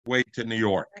way to New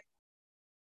York.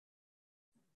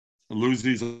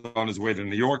 Luzi's on his way to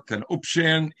New York. And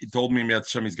Upshan, he told me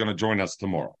he's going to join us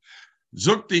tomorrow.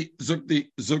 Zukti,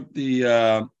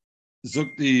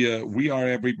 we are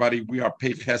everybody. We are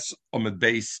Peches on the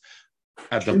base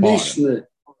at the bottom.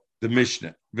 The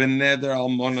Mishnah. V'neder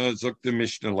almona zuk the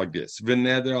Mishnah like this.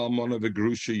 V'neder almona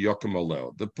v'grusha yokem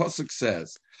oleo. The pasuk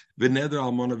says, v'neder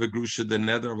almona v'grusha, the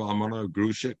neder of almona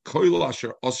v'grusha, koil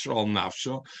asher osra al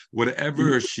nafsha,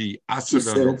 whatever she assered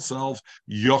on herself,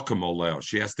 yokem oleo.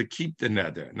 She has to keep the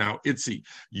neder. Now, Itzi,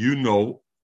 you know,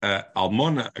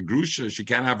 almona, a grusha, she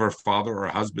can't have her father or her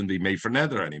husband be made for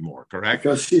neder anymore, correct?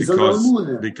 Because she's an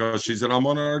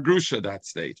almona or a grusha at that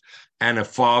stage. And a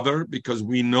father, because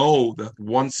we know that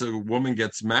once a woman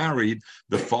gets married,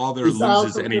 the father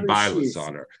loses any violence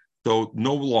on her. So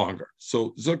no longer.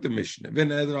 So Zok the Mishnah.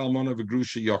 V'neder almona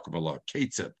v'grusha yokem oleo.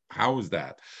 Ketzet. How is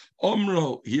that?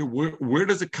 Omro, here, where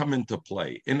does it come into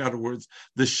play? In other words,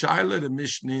 the Shaila, the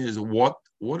Mishnah is what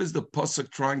is the pasuk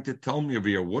trying to tell me over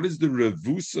here? What is the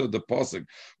revusa of the pasuk?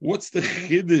 What's the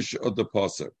chiddush of the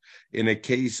pasuk? In a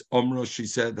case, Omro, she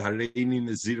said, Hareini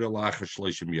nezira lacha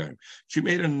shloshim yom. She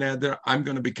made a neder, I'm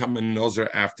going to become a nozer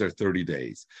after 30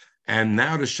 days. And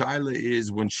now the Shaila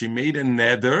is when she made a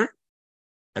neder,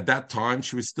 at that time,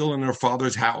 she was still in her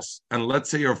father's house. And let's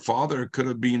say her father could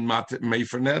have been made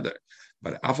for neder.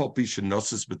 But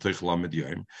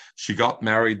she got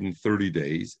married in 30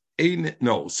 days.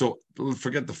 No, so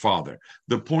forget the father.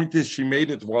 The point is, she made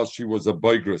it while she was a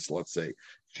boigress. Let's say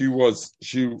she was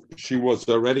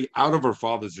already out of her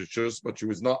father's rishus, but she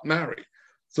was not married.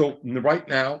 So right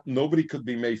now, nobody could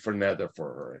be made for neder for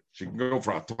her. She can go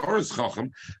for a Torah's chacham,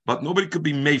 but nobody could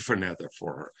be made for neder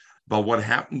for her. But what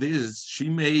happened is, she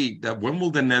made that when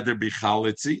will the neder be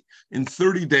chalitzi? In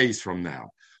 30 days from now.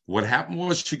 What happened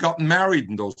was she got married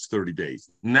in those 30 days.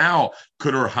 Now,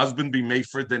 could her husband be made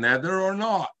for the neder or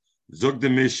not? Zog the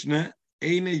Mishnah,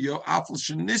 he can't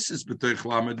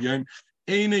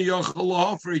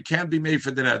be made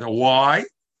for the neder. Why?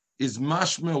 Is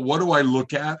mashma, what do I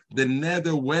look at? The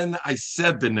neder when I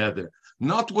said the neder,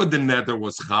 not when the neder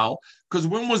was chal, because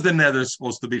when was the neder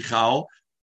supposed to be chal?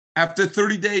 After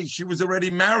 30 days, she was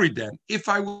already married then. If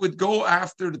I would go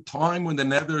after the time when the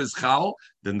neder is chal,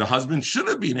 then the husband should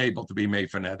have been able to be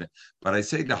made for neder. But I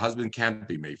say the husband can't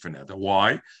be made for neder.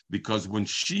 Why? Because when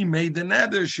she made the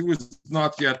neder, she was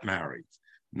not yet married.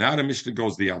 Now the Mishnah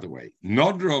goes the other way.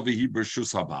 Nodro v'hi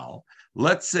b'rshus habal.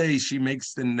 Let's say she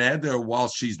makes the neder while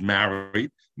she's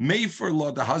married. Mefer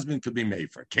law, the husband could be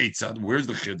mefer. Ketzad, where's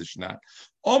the chiddush now?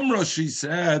 Omra, she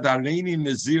said, Areini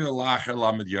Nazir Lacher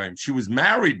Lamed Yom. She was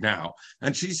married now,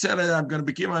 and she said, I'm going to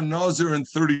become a Nazir in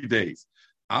 30 days.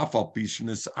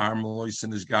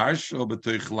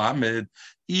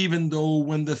 Even though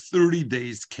when the 30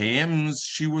 days came,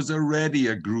 she was already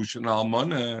a Grushan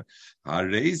Almana.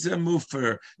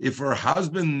 If her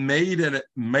husband made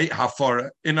hafara,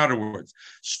 in other words,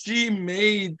 she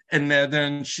made a neder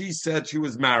and she said she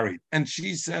was married, and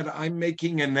she said, I'm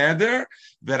making a neder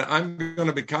that I'm going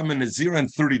to become a Nazir in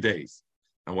 30 days.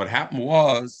 And what happened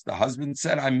was the husband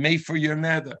said, I'm made for your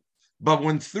neder. But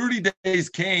when 30 days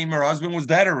came, her husband was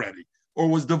dead already or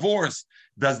was divorced.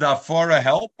 Does the afara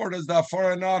help or does the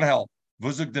afara not help?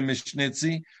 Vuzuk the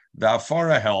Mishnitzi, the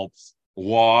afara helps.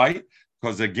 Why?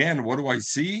 Because again, what do I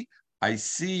see? I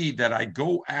see that I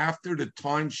go after the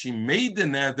time she made the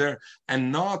neder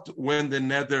and not when the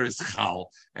neder is chal.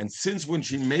 And since when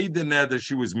she made the neder,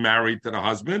 she was married to the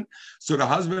husband, so the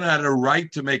husband had a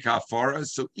right to make hafara.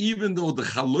 So even though the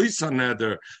chaloisa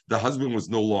neder, the husband was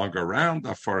no longer around,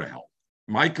 the hafara helped.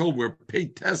 Michael, we're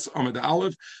paid Tes Amid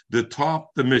Aleph, the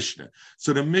top, the Mishnah.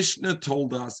 So the Mishnah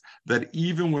told us that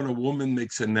even when a woman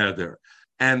makes a neder,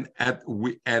 and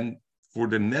for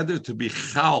the neder to be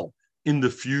chal in the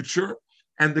future,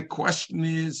 and the question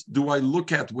is, do I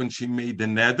look at when she made the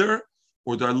neder,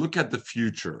 or do I look at the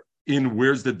future?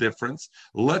 Where's the difference?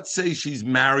 Let's say she's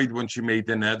married when she made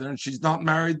the neder, and she's not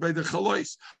married by the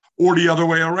chalois. Or the other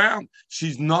way around.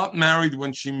 She's not married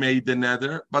when she made the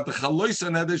neder, but the chaloisa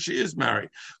neder, she is married.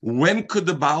 When could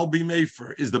the Baal be made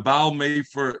for? Is the Baal made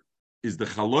for, is the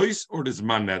chalois or the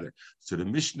zman neder? So the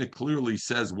Mishnah clearly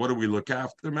says, what do we look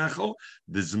after, Mechel?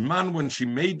 The zman when she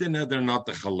made the neder, not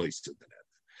the chalois of the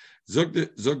neder.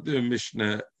 Zog the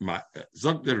Mishnah,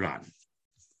 zog the Ran.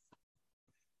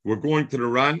 We're going to the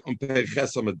Ran on Pei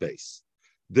Chesamad base.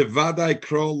 The Vadai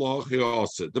Kro Lo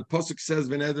Chiose. The Pasuk says,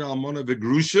 V'neder almona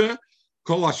v'grusha,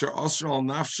 kol asher asher al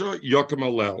nafsha, yokem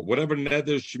alel. Whatever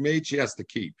neder she made, she has to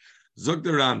keep.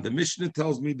 Zogdaran, the Mishnah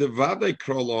tells me the Vadai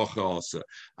Krolocha also.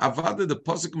 Avada, the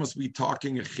Pasuk must be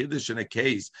talking a Chiddush in a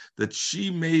case that she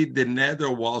made the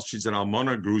neder while she's an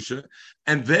Almana Grusha,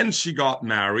 and then she got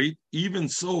married. Even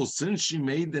so, since she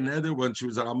made the neder when she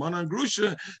was an Almana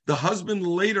Grusha, the husband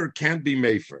later can't be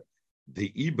Mefer.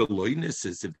 The Ibeloinus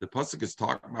is if the pasuk is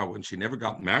talking about when she never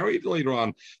got married later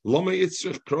on. Why does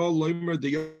the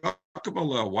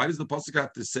pasuk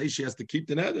have to say she has to keep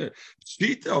the nether?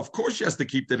 Of course she has to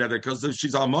keep the nether because if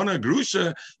she's almana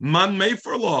grusha, man made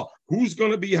for law. Who's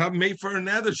going to be have made for a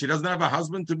nether? She doesn't have a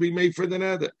husband to be made for the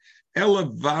nether.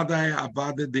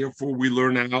 Therefore, we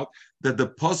learn out that the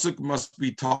pasuk must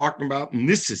be talking about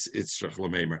nisis itzrach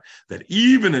lamemer. That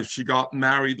even if she got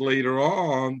married later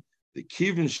on. The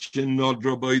kivin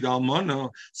shenodra b'id almana,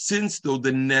 since though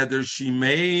the nether she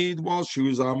made while she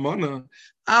was almana,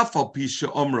 afal pisha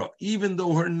umra, even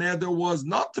though her nether was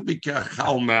not to be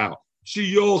kachal now,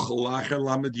 she yochel lacher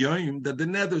lamed yoyim, that the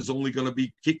nether is only going to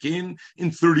be kick in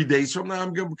 30 days from now.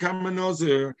 I'm going to become a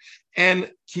nazir,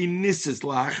 and kinisis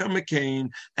lacher mekain,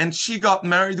 and she got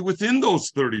married within those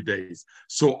 30 days.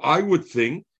 So I would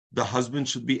think the husband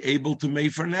should be able to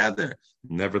mefer nether.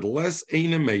 Nevertheless,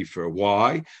 ain't a mefer.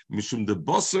 Why? Mishum de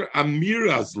bosser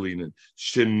amiras linen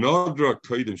shenodra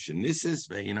koidem shenisis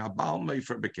ve'ina bal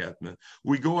mefer beketman.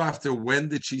 We go after when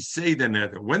did she say the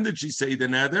nether? When did she say the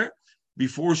nether?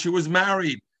 Before she was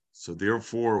married. So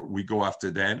therefore, we go after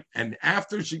then. And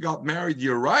after she got married,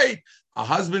 you're right. A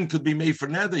husband could be made for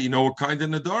nether. You know what kind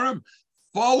of nedarim?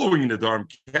 Following nedarim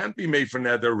can't be made for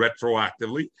nether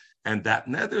retroactively. And that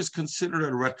nether is considered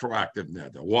a retroactive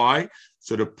nether. Why?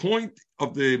 So the point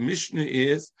of the Mishnah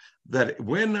is that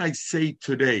when I say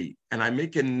today, and I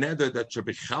make a nether that should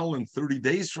be chal in 30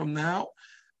 days from now,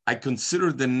 I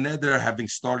consider the nether having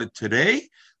started today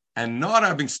and not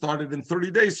having started in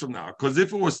 30 days from now. Because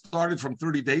if it was started from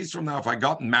 30 days from now, if I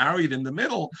got married in the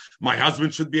middle, my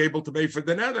husband should be able to pay for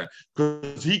the nether,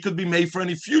 because he could be made for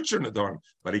any future nedarim,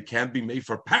 but he can't be made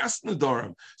for past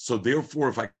nedarim. So therefore,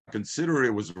 if I consider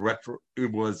it was retro,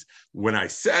 it was when I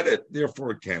said it,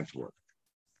 therefore it can't work.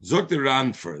 Zog the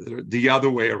Ran further, the other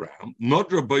way around.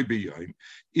 Not Rabbi B'Yoyim.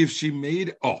 If she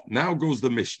made, now goes the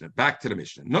Mishnah. Back to the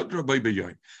Mishnah. Not Rabbi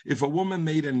B'Yoyim. If a woman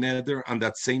made a nether on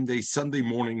that same day, Sunday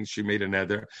morning, she made a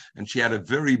nether, and she had a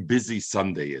very busy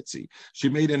Sunday, Itzi. She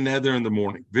made a nether in the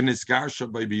morning.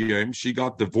 V'nisgarsha by B'Yoyim. She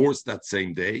got divorced that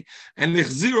same day, and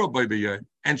Nichzira by B'Yoyim,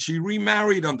 and she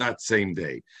remarried on that same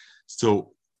day.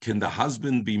 So, can the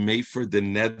husband be made for the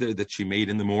nether that she made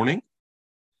in the morning?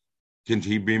 Can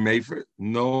he be made for it?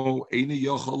 No, Eina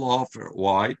Yochel offer.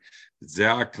 Why?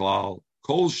 Zeaklal.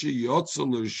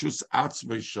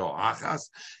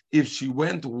 If she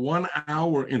went 1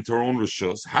 hour into her own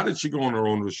rishus, how did she go on her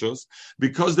own rishus?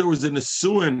 Because there was an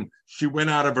asuin, she went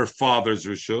out of her father's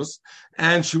rishus,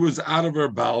 and she was out of her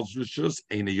baal's rishus.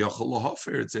 Eina Yochel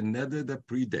offer. It's a nether that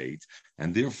predates,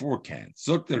 and therefore can't.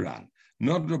 Zukteran.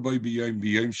 Not Rabbi B'Yoyim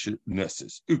B'Yoyim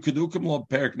Nesses. Ukadukam lo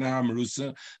perik na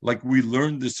Marusa, like we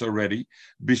learned this already.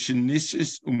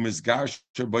 B'shenishis umizgash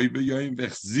Rabbi B'Yoyim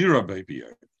v'chzira Rabbi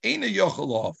B'Yoyim. Ain't a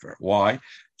yochel offer. Why?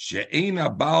 She'ain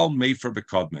a baal mefer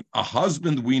b'kodman. A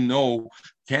husband we know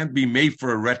can't be made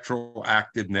for a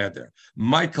retroactive neder.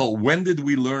 Michael, when did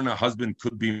we learn a husband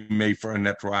could be made for a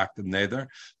retroactive neder?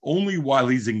 Only while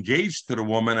he's engaged to the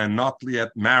woman and not yet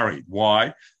married.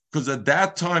 Why? Because at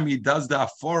that time he does the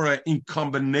afara in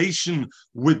combination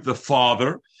with the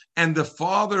father, and the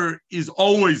father is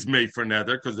always made for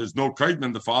nether because there's no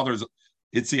kaidman. The father's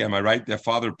Itzi, am I right? Their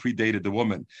father predated the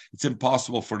woman. It's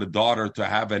impossible for the daughter to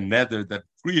have a nether that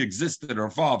pre-existed her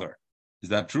father. Is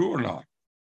that true or not?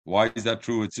 Why is that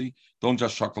true, Itzi? Don't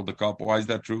just shuckle the cup. Why is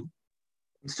that true?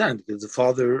 I understand,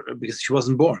 because she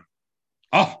wasn't born.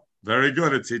 Oh, very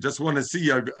good. It's just want to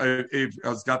see if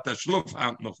I've got that shluf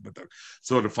out noch mit her.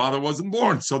 So the father wasn't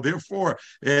born. So therefore,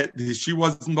 she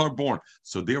wasn't born.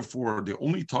 So therefore, the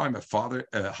only time a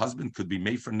husband could be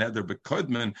made for nether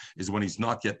bekudman is when he's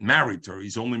not yet married to her.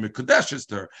 He's only mekudeshes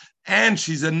to her, and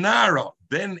she's a nara.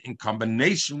 Then, in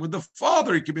combination with the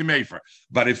father, he can be made for.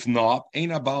 But if not,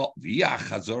 ain't about via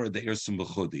chazor the erson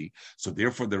b'chudi. So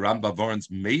therefore, the Rambam warns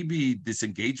maybe this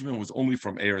engagement was only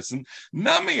from erson.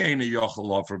 Nami ain't a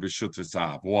yochel for b'shut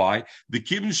v'sav. Why? The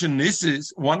kivin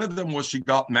shenisis. One of them was she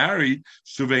got married.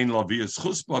 Shuvein lavias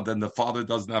chuspa. Then the father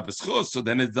doesn't have a schus, so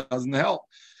then it doesn't help.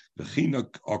 Okay. The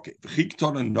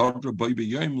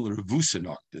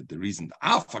reason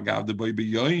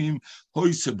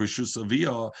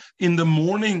in the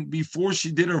morning before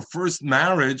she did her first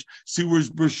marriage, she was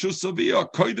before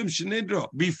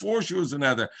she was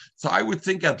another. So I would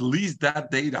think at least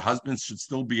that day the husband should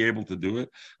still be able to do it.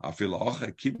 I feel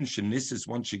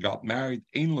once she got married,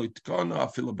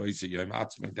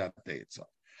 that day itself.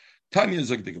 Tanya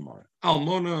zog the Gemara.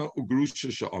 Almona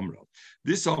ugrusha she'omra.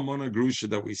 This almona grusha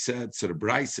that we said, so the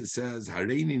Brisa says,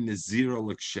 Hareini nezira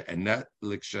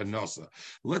l'kshenasa.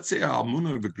 Let's say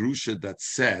almona of a grusha that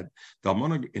said, the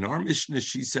almona in our Mishnah,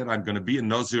 she said, I'm going to be a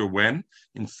nazir when?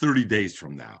 In 30 days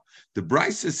from now. The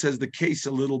Brisa says the case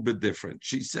a little bit different.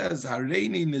 She says,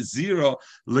 Hareini nezira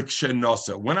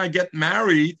l'kshenasa. When I get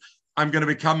married, I'm going to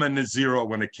become a Nazira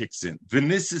when it kicks in.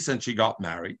 Vinisis, and she got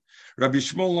married. Rabbi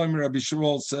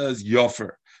Shmuel says,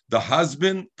 Yofer. The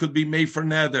husband could be made for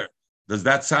nether. Does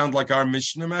that sound like our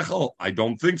Mishnah, Mechel? I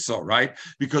don't think so, right?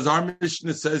 Because our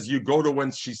Mishnah says you go to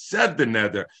when she said the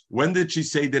nether. When did she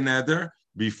say the nether?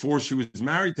 Before she was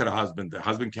married to the husband. The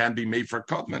husband can be made for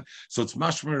Kotman. So it's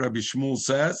Mashma Rabbi Shmuel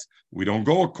says, we don't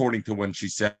go according to when she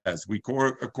says. We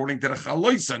go according to the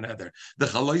Chaloisa Nether. The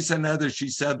Chaloisa Nether, she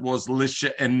said, was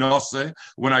Lisha and Nose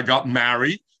when I got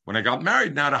married. When I got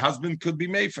married, now the husband could be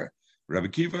made for. Rabbi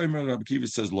Kiva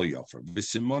says Lo Yofer. The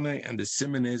Simone and the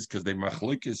Simon is, because they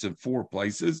machlokes in 4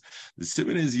 places, the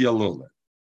Simon is Yalula.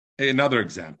 Another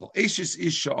example, Eishis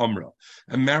Isha Omra,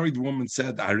 a married woman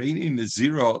said, Areini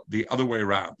Nazira, the other way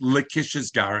around, Lekish's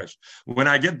Garish. When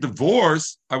I get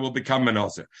divorced, I will become a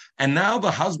Nazir. And now the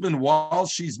husband, while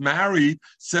she's married,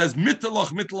 says,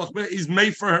 Mitalach, is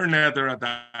made for her nether at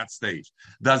that stage.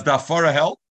 Does the Afara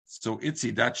help? So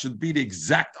Itzi, that should be the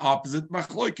exact opposite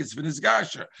machloikis v'nis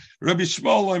gasher. Rabbi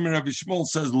Shmuel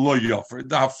says lo yofer.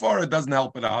 The hafara doesn't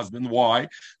help the husband. Why?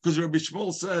 Because Rabbi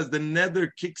Shmuel says the nether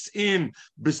kicks in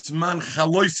bisman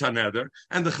chaloisa nether,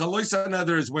 and the chaloisa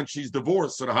nether is when she's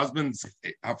divorced. So the husband's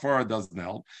hafara doesn't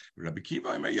help. Rabbi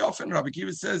Kiva yofer, and Rabbi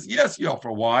Kiva says yes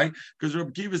yofer. Why? Because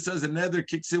Rabbi Kiva says the nether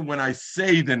kicks in when I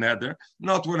say the nether,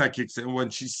 not when I kicks in. When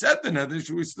she said the nether,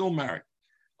 she was still married.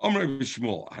 What's the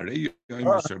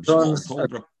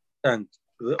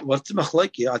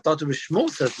machleki? I thought Rabbi Shmuel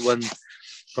said when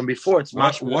from before it's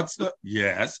mashma. What's the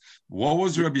yes? What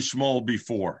was Rabbi Shmuel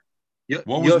before?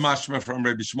 What was mashma from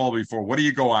Rabbi Shmuel before? What do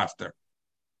you go after?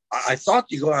 I thought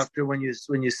you go after when you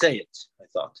say it. I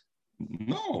thought.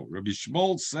 No, Rabbi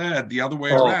Shmuel said the other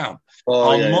way around.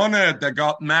 Almana that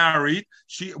got married,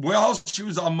 she was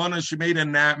Almana. She made a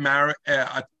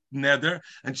nether,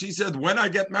 and she said, when I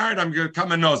get married, I'm going to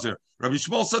become a Nazir. Rabbi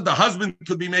Shmuel said the husband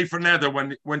could be made for nether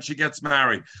when she gets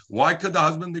married. Why could the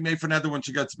husband be made for nether when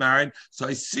she gets married? So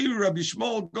I see Rabbi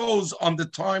Shmuel goes on the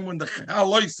time when the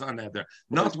chalois on nether,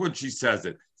 not when she says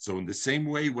it. So in the same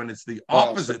way, when it's the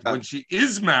opposite, when she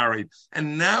is married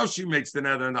and now she makes the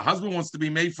nether and the husband wants to be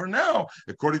made for now,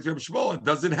 according to Rabbi Shmuel, it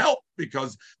doesn't help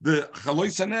because the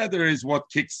chalois on nether is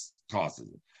what causes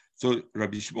it. So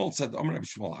Rabbi Shmuel said, Rabbi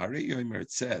Shmuel, Harei Yomer,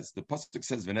 it says, the pasuk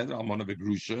says, V'neder almana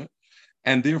v'grusha,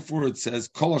 and therefore it says,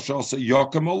 Kol ha'shasa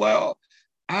yakem oleo,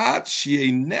 ad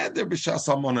shi'ei neder b'shas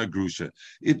almana grusha.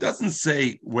 It doesn't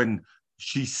say when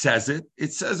she says it,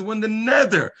 it says when the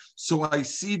nether. So I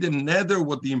see the nether,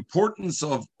 what the importance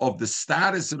of the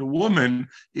status of the woman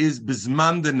is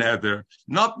bisman the nether,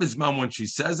 not bisman when she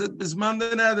says it, bisman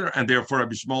the nether. And therefore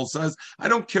Rabbi Shmuel says, I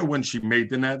don't care when she made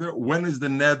the nether, when is the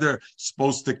nether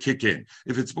supposed to kick in?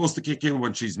 If it's supposed to kick in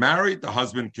when she's married, the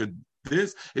husband could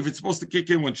this. If it's supposed to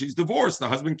kick in when she's divorced, the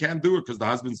husband can't do it because the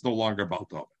husband's no longer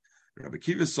Baltov. Rabbi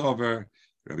Kiva Sover,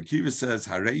 Rabbi Kiva says,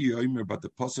 Harei Yomer, but the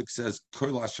Pasuk says,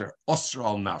 Kol asher osra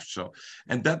al nafsho.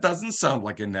 And that doesn't sound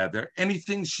like a nether.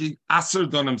 Anything she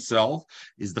assered on himself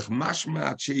is the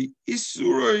chmashmachi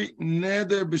isuroi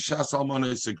neder b'shas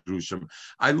almana isegrushim.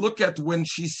 I look at when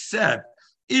she said,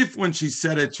 if when she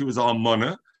said it, she was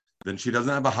almana, then she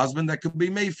doesn't have a husband that could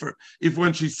be made for her. If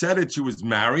when she said it, she was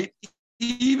married,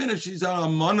 even if she's an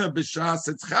almana b'shas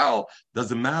etzchal,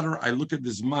 doesn't matter. I look at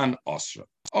this man osra.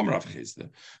 Rav Chizda.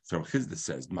 So Rav Chizda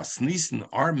says, Masnisen,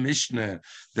 our Mishnah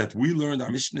that we learned, our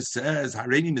Mishnah says,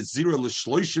 Hareini Nazira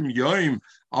l'shloishim yoim,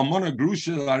 Almana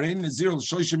Grusha, Hareini Nazira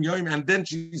l'shloishim yoim, and then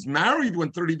she's married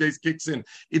when 30 days kicks in.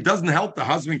 It doesn't help, the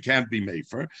husband can't be made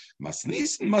for.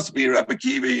 Masnisen must be Rabbi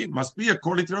Kiva, must be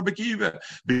according to Rabbi Kiva,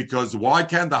 because why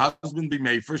can't the husband be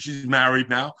made for? She's married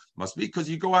now. Must be because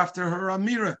you go after her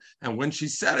Amira, and when she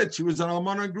said it, she was an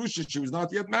Almana Grusha, she was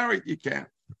not yet married, you can't.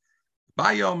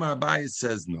 Abai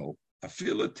says no.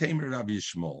 Afila Tamer Rabbi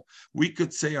Shmuel. We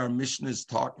could say our Mishnah is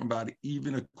talking about it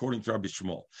even according to Rabbi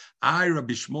Shmuel.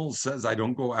 Rabbi Shmuel says I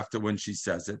don't go after when she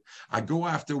says it. I go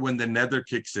after when the nether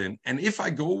kicks in. And if I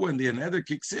go when the nether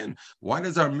kicks in, why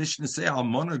does our Mishnah say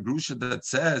Almana Grusha that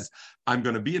says I'm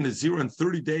going to be in a zero in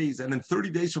 30 days, and in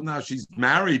 30 days from now she's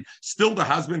married, still the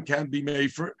husband can't be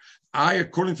mefer?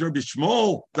 According to Rabbi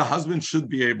Shmuel, the husband should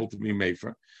be able to be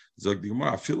mefer. Zog the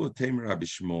Gemara, Afila Tamer Rabbi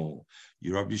Shmuel.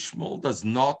 Rabbi Shmuel does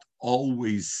not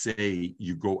always say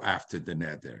you go after the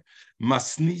neder.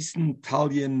 Masnisen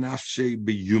talye nafshe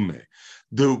beyume.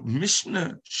 The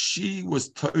Mishnah, she was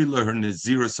toiler her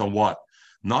naziris on what?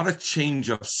 Not a change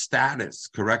of status,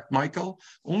 correct, Michael?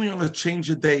 Only on a change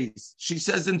of days. She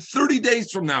says in 30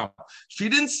 days from now. She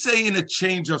didn't say in a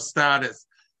change of status.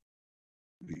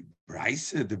 The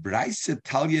Braise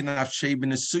Talya Nafshei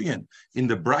B'Nesuyin. In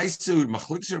the Braise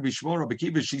Machlokes Rabbi Shmuel Rabbi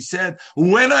Kiva, she said,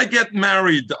 "When I get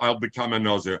married, I'll become a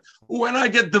nozer. When I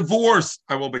get divorced,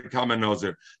 I will become a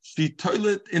nozer." She told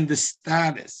it in the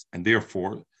status, and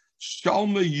therefore,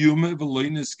 Shalma Yuma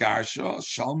V'Loi Niskarsha,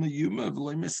 Shalma Yuma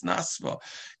V'Loi Misnasva.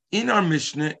 In our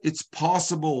Mishnah, it's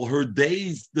possible her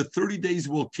days, the 30 days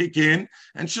will kick in,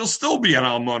 and she'll still be an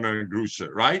almana and grusha,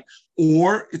 right?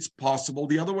 Or it's possible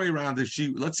the other way around. If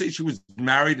let's say she was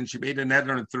married and she made a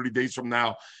neder, and 30 days from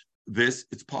now, it's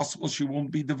possible she won't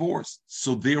be divorced.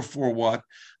 So therefore, what?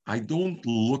 I don't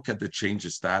look at the change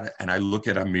of status, and I look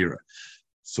at Amira.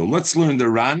 So let's learn the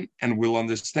Ran, and we'll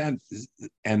understand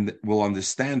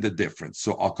the difference.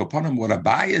 So Al Kapanim, what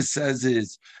Abaye says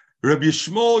is, Rabbi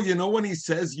Shmuel, when he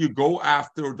says you go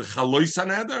after the chaloisa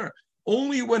neder,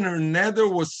 only when her neder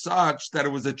was such that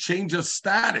it was a change of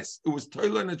status. It was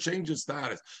toila and a change of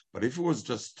status. But if it was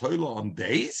just toila on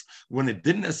days, when it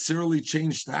didn't necessarily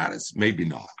change status, maybe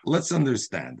not. Let's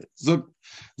understand it. Zok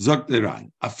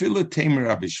Deran, Afila Tamer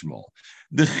Rabbi Shmuel.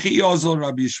 The Chiyazol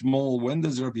Rabbi Shmuel, when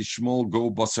does Rabbi Shmuel go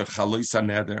Basar Chaloisa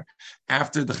Neder?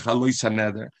 After the Chaloisa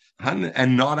Neder,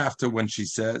 and not after when she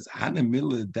says,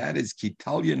 Hanamila, that is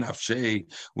Kitalya Nafshe,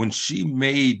 when she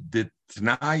made the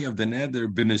T'nai of the Neder,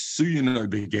 B'Nesuyin or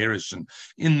B'Gerishin,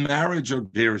 in marriage or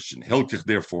Gerishin, Hilkich,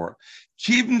 therefore.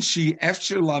 Even she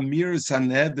after Lamir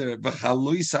Saneder,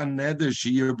 V'Chalois Saneder,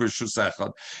 Shir B'Shus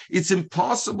Echad. It's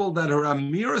impossible that her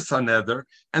Amir Saneder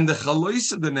and the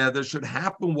Chalois of the Neder should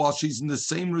happen while she's in the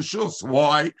same Rishus.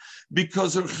 Why?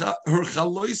 Because her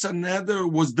Chalois Saneder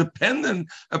was dependent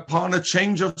upon a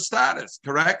change of status,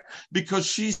 correct? Because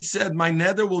she said, my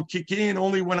Neder will kick in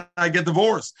only when I get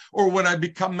divorced or when I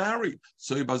become married.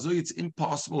 So it's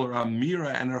impossible her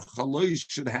Amira and her Chalois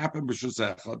should happen B'Shus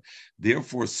Echad.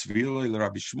 Therefore, Svila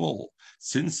Rabbi Shmuel,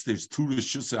 since there's two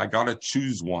rishus, I gotta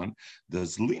choose one.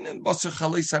 There's linen basar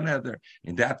chalois haneder.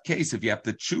 In that case, if you have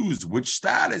to choose which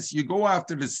status, you go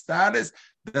after the status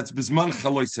that's bisman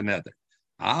chalois haneder.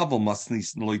 Our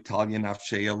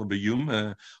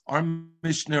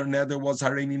Mishnah nether was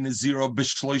Hareini Naziro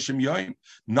B'Shloishim Yoim,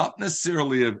 not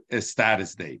necessarily a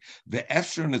status day. The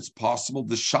Efsher, and it's possible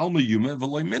the Shalma Yuma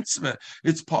V'Loi Mitzvah.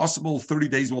 It's possible 30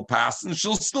 days will pass and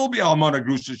she'll still be Almana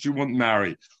Grusha, she wouldn't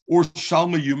marry. Or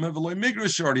Shalma Yuma V'Loi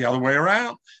Migrish, or the other way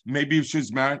around. Maybe if she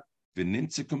was married.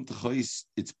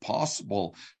 It's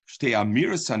possible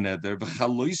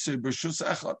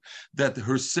that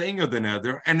her saying of the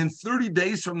nether, and in 30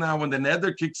 days from now, when the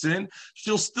nether kicks in,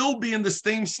 she'll still be in the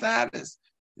same status.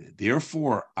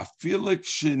 Therefore, I feel like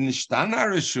even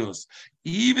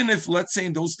if, let's say,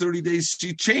 in those 30 days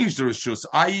she changed her rishus,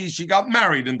 i.e., she got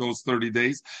married in those 30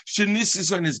 days, I feel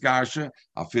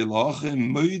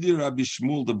Rabbi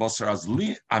Shmuel the basar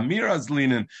Amir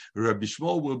azlinen, Rabbi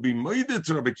Shmuel will be moide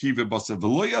to Rabbi Kiva basar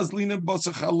v'loy azlinen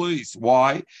basar chalois.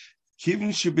 Why?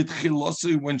 When she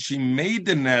made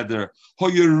the nether,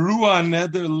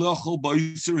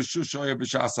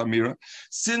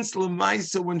 since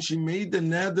Lemaisa, when she made the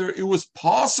nether, it was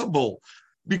possible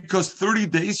because 30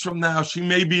 days from now she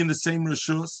may be in the same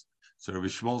rishus. So Rabbi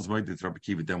Shmuel's made it Rabbi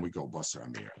Kiva, then we go Basar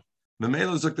Amir. The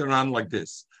Mela looked around like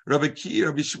this. Rabbi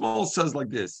Shmuel says like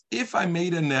this: if I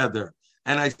made a nether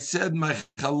and I said my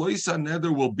chaloisa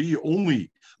nether will be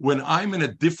only when I'm in a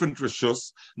different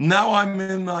rishus, now I'm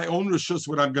in my own rishus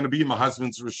when I'm going to be in my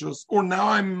husband's rishus, or now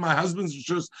I'm in my husband's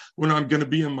rishus when I'm going to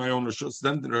be in my own rishus.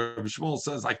 Then Rabbi Shmuel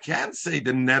says, I can't say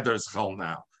the nether is chal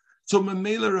now. So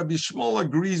Mamela Rabbi Shmuel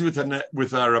agrees with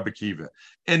Rabbi Kiva.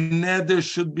 And nether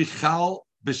should be chal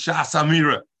b'shas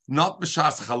amira, not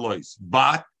b'shas chalois.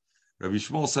 But Rabbi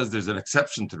Shmuel says there's an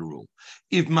exception to the rule.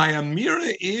 If my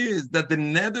amira is that the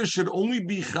nether should only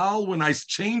be chal when I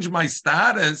change my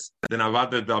status, then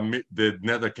the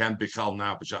nether can't be chal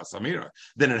now b'shas amira.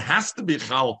 Then it has to be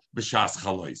chal b'shas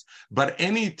chalois. But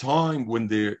any time when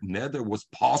the nether was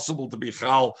possible to be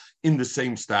chal in the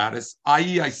same status,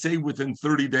 i.e., I say within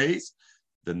 30 days,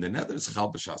 then the nether is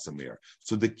chal b'shas amir.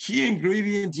 So the key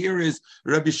ingredient here is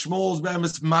Rabbi Shmuel's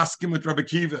be'emes maskim with Rabbi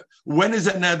Kiva. When is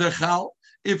a nether chal?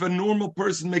 If a normal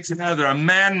person makes a nether, a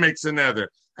man makes a nether,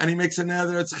 and he makes a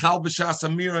nether, it's chal b'shas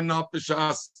amir and not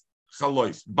b'shas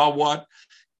chalois. But what?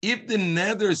 If the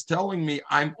nether is telling me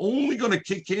I'm only going to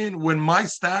kick in when my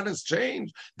status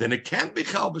changed, then it can't be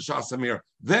chal b'shas amir.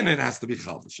 Then it has to be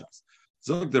chal b'shas.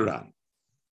 Zog the Ran.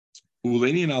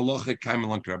 Uleni and Alocha came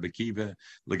like Rabbi Kiva.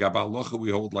 Legab Alocha we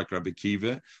hold like Rabbi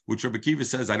Kiva, which Rabbi Kiva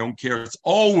says I don't care. It's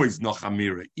always noch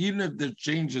amira, even if the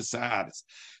change is status.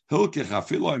 Hilke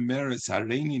chafilo imeres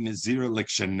hareini nezira like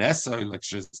shenesa like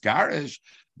shesgarish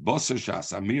bosser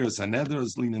shas amiras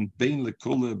aneders leaning bein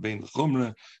lekula bein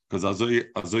lechumra because azoi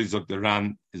zok the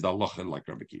Ran is the Alocha like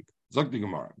Rabbi Kiva. Zok the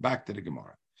Gemara. Back to the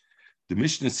Gemara. The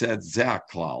Mishnah said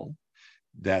ze'aklal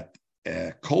that.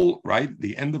 Kol, right?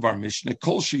 The end of our Mishnah.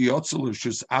 Kol sheyotzel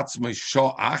rishus atzmei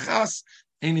sho achas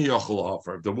any yochel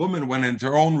offer. If the woman went into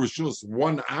her own rishus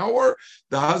 1 hour,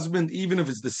 the husband, even if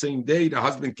it's the same day, the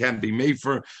husband can't be made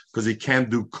for because he can't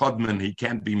do kodman. He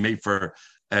can't be made for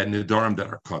nedarim that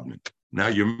are kodman. Now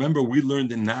you remember we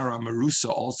learned in Nara Marusa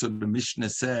also the Mishnah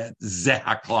said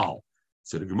zehaklal.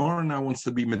 So the Gemara now wants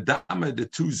to be medame the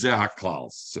two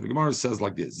zehaklals. So the Gemara says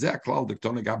like this: zehaklal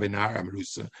diktona gabe Nara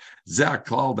Amrusa,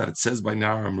 zehaklal that it says by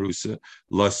Nara Amrusa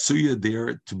lasuya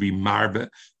there to be marbe,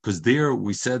 because there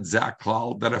we said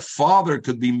zehaklal that a father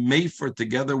could be mefer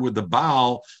together with the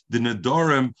Baal the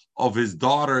nedarim of his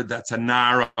daughter that's a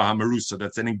Nara Amrusa,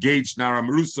 that's an engaged Nara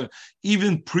Amrusa,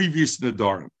 even previous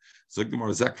nedarim. So the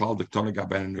Gemara zehaklal diktona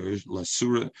gabe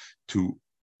lasura to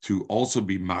also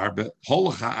be marbe,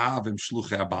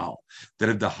 that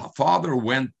if the father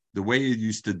went the way it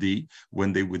used to be,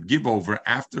 when they would give over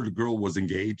after the girl was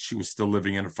engaged, she was still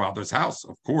living in her father's house.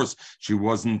 Of course, she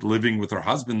wasn't living with her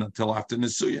husband until after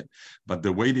Nisuya. But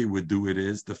the way they would do it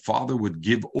is the father would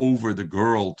give over the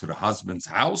girl to the husband's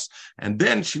house, and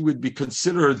then she would be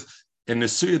considered in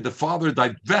Nisuya. The father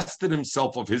divested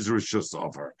himself of his rishus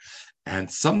of her. And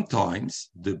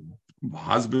sometimes the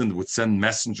husband would send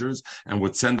messengers and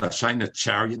would send a Shaina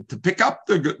chariot to pick up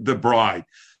the bride.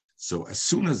 So as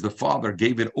soon as the father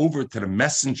gave it over to the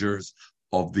messengers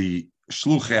of the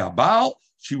Shluchei Abal,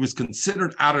 she was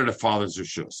considered out of the father's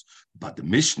rishus. But the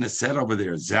Mishnah said over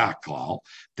there, Zaklal,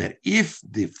 that if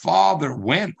the father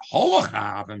went, he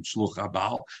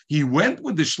went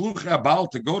with the Shluchei Abal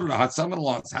to go to the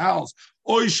son-in-law's house,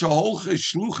 or the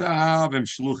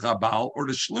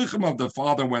shluchim of the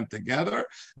father went together,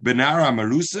 Benara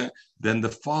Marusa, then the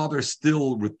father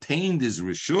still retained his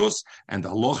rishus, and the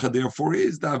halacha therefore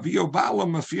is that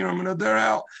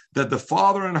the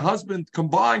father and husband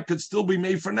combined could still be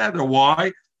made for nether.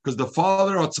 Why? Because the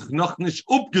father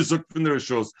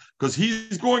because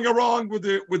he's going around with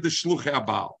the shluchei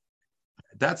abal.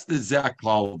 That's the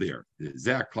zaklal there. The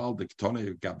zaklal, the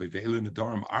ketone gabevel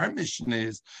nedarim. Our mission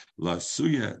is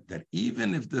lasuya that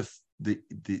even if the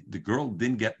girl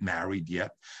didn't get married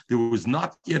yet, there was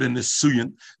not yet a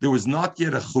nesuyin, there was not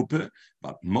yet a chuppah,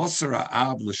 but Mosra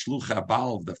Ab l'shlucha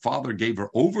Baal, the father gave her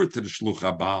over to the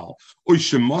shlucha Baal. Or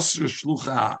Mosra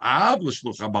shlucha Ab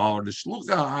l'shlucha Baal, or the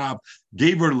shlucha Ab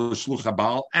gave her l'shlucha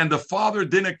Baal, and the father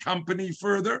didn't accompany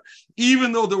further,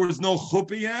 even though there was no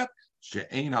chuppah yet.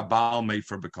 She'ein Abal made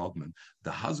for bekodman.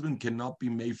 The husband cannot be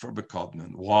made for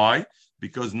bekodman. Why?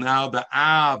 Because now the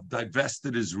Av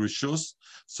divested his rishus,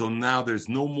 so now there's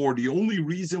no more. The only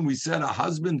reason we said a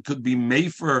husband could be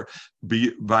made for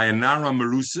by a Nara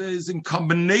Marusa is in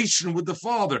combination with the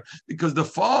father, because the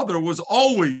father was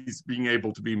always being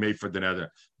able to be made for the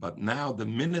nether. But now, the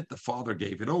minute the father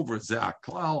gave it over,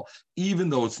 Ze'aklal,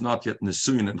 even though it's not yet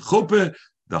Nesuyin and Chuppah,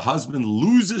 the husband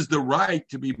loses the right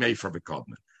to be made for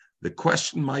bekodman. The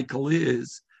question, Michael,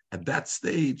 is at that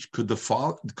stage, could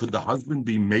the husband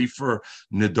be made for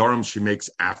nedarim she makes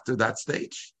after that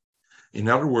stage? In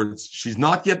other words, she's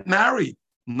not yet married,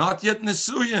 not yet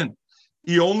nesuyin.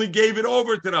 He only gave it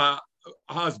over to the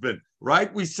husband,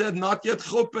 right? We said not yet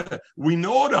chuppah. We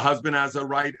know the husband has a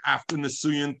right after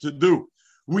nesuyin to do.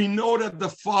 We know that the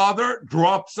father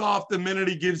drops off the minute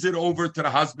he gives it over to the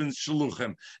husband's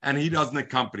shluchim, and he doesn't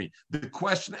accompany. The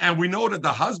question, and we know that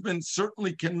the husband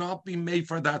certainly cannot be made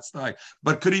for that stage,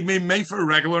 but could he be made for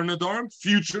regular nedarim,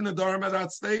 future nedarim at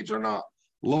that stage or not?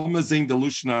 Lomazing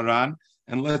delusion aran,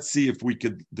 and let's see if we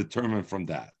could determine from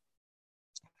that.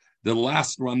 The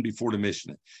last one before the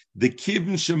Mishnah. The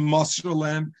kivn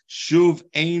shemosrolem shuv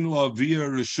ein la via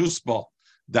reshusba.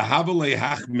 The havale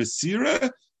hach mesira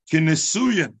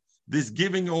kinesuyin. This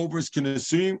giving over is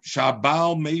kinesuyin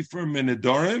shabal mefer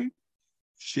minadorim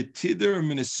shetider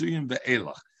minesuyim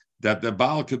ve'elach. That the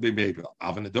baal could be made.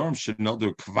 Avanadorim should not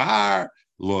do kvar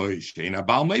loy sheina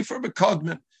baal mefer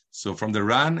bekodmen. So from the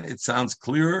Ran, it sounds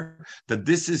clearer that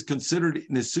this is considered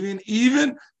Nisuyin,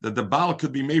 even that the Baal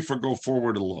could be made for go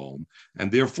forward alone.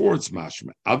 And therefore it's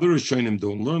mashma. Other Rishonim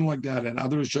don't learn like that, and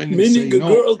other Rishonim meaning say, a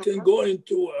girl can go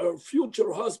into her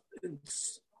future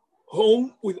husband's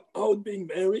home without being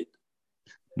married?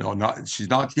 No, she's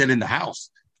not yet in the house.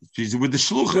 She's with the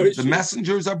shluchim. The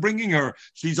messengers are bringing her.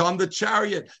 She's on the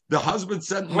chariot. The husband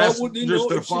sent messengers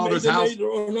to the father's house.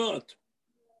 Or not?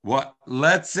 What?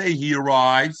 Let's say he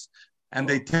arrives and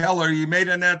they tell her, you made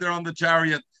a neder on the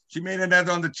chariot. She made a neder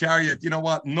on the chariot. You know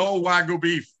what? No Wagyu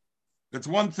beef. That's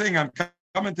one thing. I'm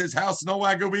coming to his house, no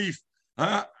Wagyu beef.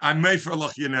 I'm made for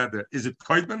lach neder. Is it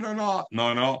koidman or not?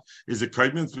 No. Is it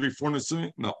koidman before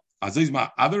Nesuyin? No. Azizma,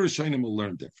 other Rishonim will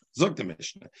learn different. Zog the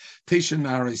Mishnah. Tesha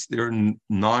naris, there are 9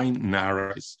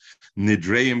 naris,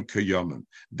 nidreim kayomim,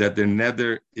 that the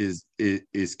neder is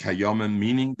kayomim,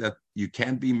 meaning that you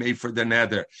can't be made for the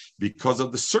neder because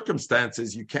of the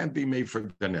circumstances. You can't be made for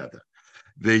the neder.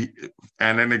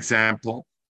 And an example,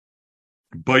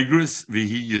 Baigris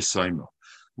vihi yisayma.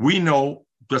 We know,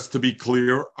 just to be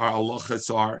clear, our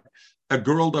halachas are a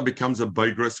girl that becomes a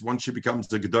Baigris, once she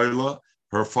becomes a gedola,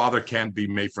 her father can't be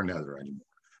made for neder anymore.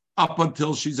 Up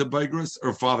until she's a Baigris,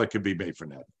 her father can be made for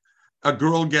neder. A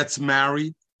girl gets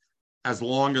married, as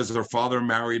long as her father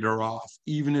married her off,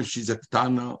 even if she's a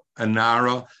Ketana, a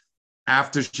Nara,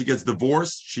 after she gets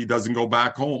divorced, she doesn't go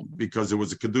back home because it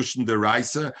was a Kedushin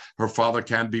Deraisa. Her father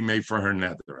can't be made for her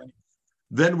neder anymore.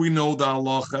 Then we know the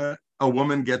halacha, a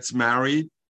woman gets married,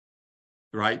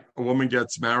 right? A woman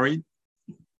gets married.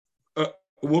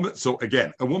 A woman, so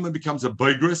again, a woman becomes a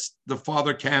Baigris, the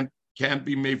father can't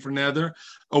be made for neder.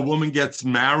 A woman gets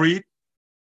married,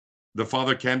 the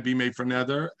father can't be made for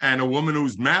neder. And a woman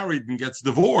who's married and gets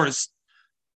divorced,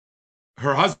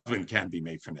 her husband can't be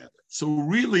made for neder. So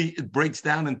really, it breaks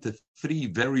down into 3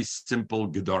 very simple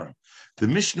gedarim. The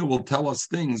Mishnah will tell us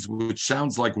things which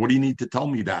sounds like, what do you need to tell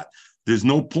me that? There's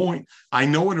no point. I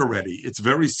know it already. It's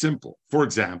very simple. For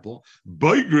example,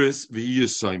 Baigris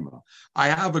v'yisayma. I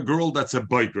have a girl that's a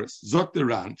Baigris.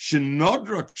 Zokteran,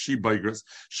 shenodrak she Baigris.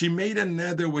 She made a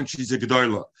neder when she's a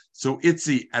gedola. So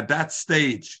Itzi, at that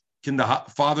stage, can the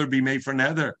father be made for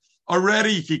neder?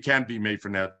 Already he can't be made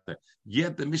for neder.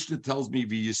 Yet the Mishnah tells me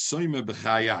v'yisoyma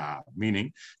b'chayav,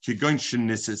 meaning kigon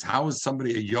shenisis. How is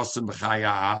somebody a yosem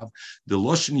b'chayav? The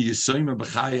loshen yisoyma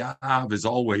b'chayav is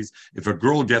always if a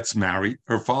girl gets married,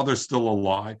 her father's still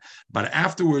alive, but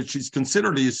afterwards she's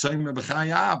considered a yisoyma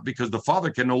b'chayav because the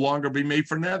father can no longer be made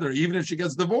for neder, even if she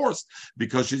gets divorced,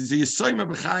 because she's a yisoyma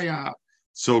b'chayav.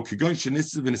 So kigon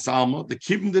shenisis v'nisalma, the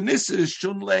kivn the nisis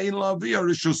shun lein la via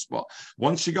reshuspa.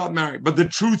 Once she got married, but the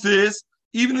truth is,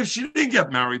 even if she didn't get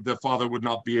married, the father would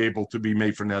not be able to be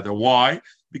made for neder. Why?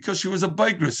 Because she was a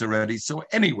Baigris already, so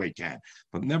anyway can.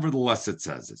 But nevertheless, it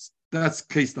says this. That's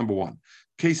case number 1.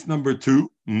 Case number 2,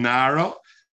 Nara.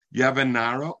 You have a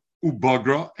Nara,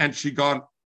 Ubagra, and she got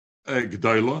a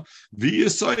G'dayla,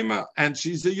 V'yisayma, and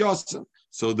she's a Yosem.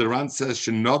 So the Ran says,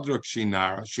 Shenodrak she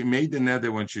Nara. She made the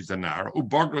neder when she's a Nara.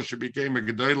 Ubagra, she became a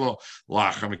G'dayla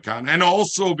Lachamikan, and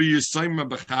also V'yisayma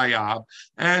b'chayav,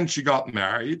 and she got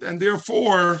married, and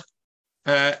therefore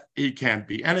he can't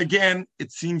be. And again,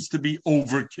 it seems to be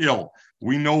overkill.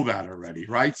 We know that already,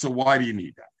 right? So why do you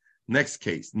need that? Next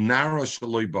case, Nara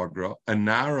Shaloi Bagra, a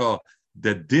Nara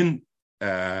that didn't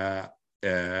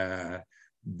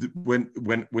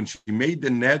when she made the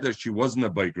neder, she wasn't a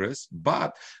Baigris,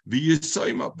 but the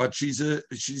Yisoyma, but she's a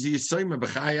Yisoyma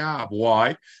b'chayav.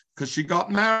 Why? Because she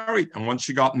got married, and once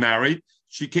she got married,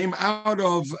 she came out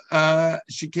of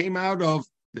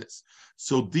this.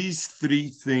 So these 3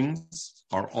 things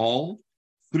are all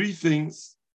 3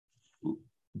 things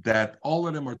that all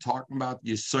of them are talking about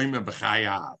Yisoyma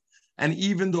b'chayav. And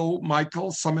even though,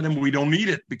 Michael, some of them we don't need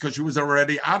it because she was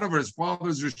already out of her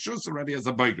father's rishus already as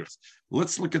a Baigris.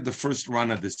 Let's look at the first run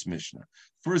of this Mishnah.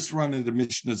 First run of the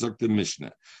Mishnah is the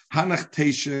Mishnah. Hanach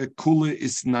Tesha, Kula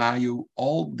Isnayu,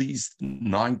 all these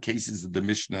 9 cases of the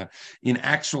Mishnah, in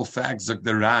actual fact,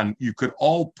 Zogdaran, you could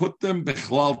all put them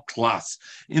bechlal class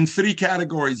in 3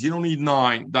 categories. You don't need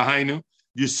 9. Dahainu,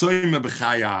 Yisoyma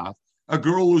b'chayav, a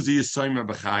girl who's a Yisoyma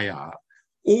b'chayav.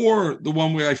 Or the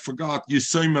one where I forgot,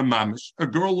 Yisayma Mamish, a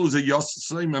girl who's a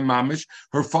Yisayma Mamish,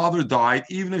 her father died,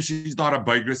 even if she's not a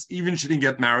Bigris, even if she didn't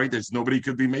get married, there's nobody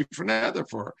could be made for nether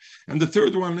for her. And the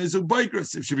third one is a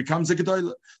Bigris, if she becomes a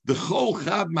Gedoyla. The Chol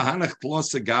Chad Mahanach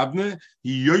plus a Gavne,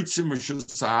 he Yoitzim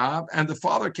Rishusab, and the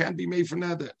father can't be made for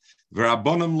nether. The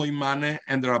Rabbanim Loimane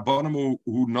and the Rabbanim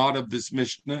who not of this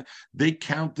Mishnah, they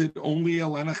counted only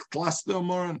Elenach Tlasta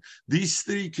Amoran. These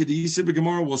three Kedisa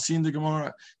Gemara, we'll see in the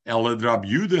Gemara. Elad Rab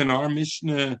Yudah in our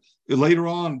Mishnah later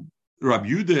on. Rab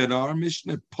Yudah in our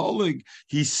Mishnah Polig,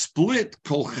 he split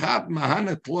Kolchat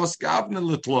Mahana Tlos Gavna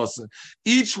Letlosa.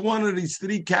 Each one of these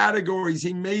three categories,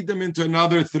 he made them into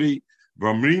another three.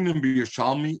 Why did Rab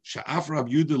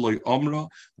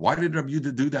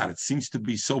Yudah do that? It seems to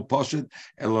be so poshut.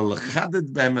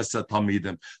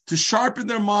 To sharpen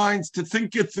their minds, to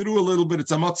think it through a little bit.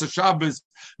 It's a Matzah Shabbos,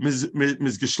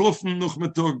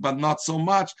 but not so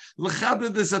much.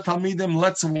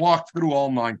 Let's walk through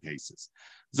all 9 cases.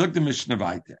 Zog the Mishnah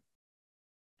weiter.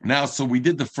 Now, so we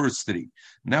did the first 3.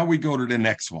 Now we go to the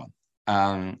next one.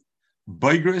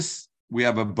 Bigris. We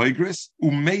have a Bigris,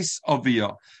 Umes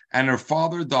Avia, and her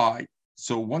father died.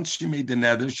 So once she made the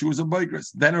nether, she was a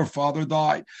Bigris. Then her father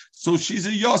died. So she's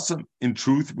a Yosem. In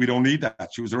truth, we don't need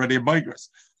that. She was already a Bigris.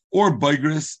 Or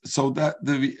Bigris, so that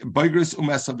the Bigris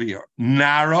Umes Avia.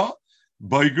 Nara,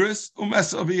 Bigris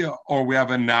Umes Avia. Or we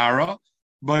have a Nara,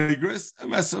 Bigris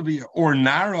Umes Avia. Or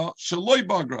Nara, Shaloi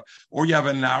Bagra. Or you have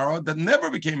a Nara that never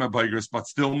became a Bigris, but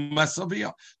still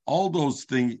Mesavia. All those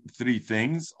 3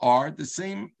 things are the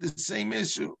same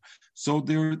issue. So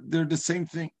they're the same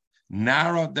thing.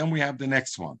 Nara, then we have the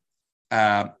next one.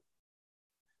 Nara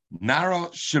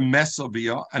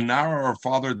Shemesavia, and Nara, her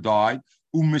father died.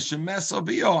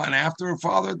 Umishemesavia, and after her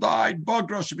father died,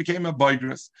 Bagra, she became a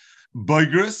Bigris.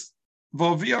 Bigris,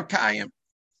 Vavia Kayim.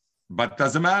 But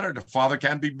doesn't matter. The father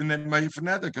can't be made for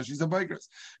nether because she's a Bigris.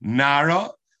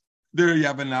 Nara, there you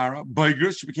have a Nara.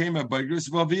 Bigris, she became a Bigris.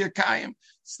 Vavia Kayim.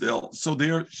 Still, so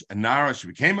there, a Nara, she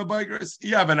became a Bigris.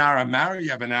 You have a Nara married,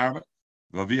 you have a Nara.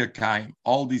 Vavia Kayim.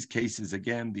 All these cases,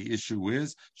 again, the issue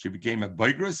is she became a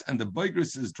Bigris, and the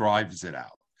Bigris drives it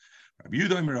out. Rabbi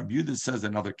Yudah says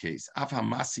another case. Somebody, a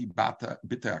Messiah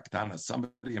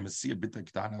bita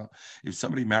ktana, if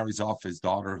somebody marries off his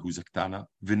daughter who's a ktana,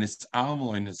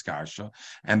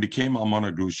 and became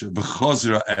almana grusha,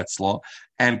 v'chozra etzla,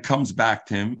 and comes back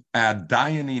to him,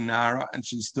 dayani nara, and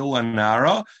she's still a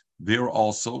nara, there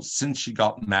also, since she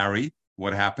got married,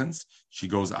 what happens? She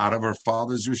goes out of her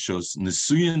father's rishus.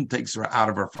 Nisuyin takes her out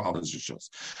of her father's rishus.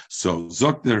 So,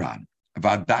 Zokderan.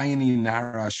 Even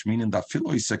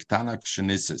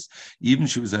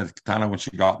she was a ktana when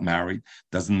she got married.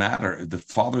 Doesn't matter if the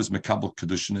father's mekabel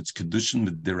kedushin. It's kedushin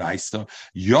with deraisa.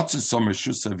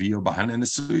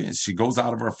 She goes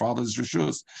out of her father's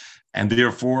rishus, and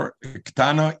therefore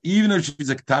ktana. Even if she's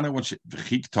a ktana, when she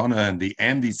ktana, in the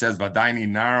end he says vadaini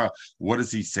nara. What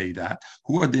does he say that?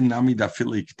 Who are the nami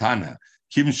dafili ktana?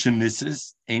 Kim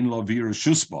shenisis ein lavir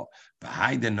shusba.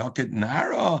 Because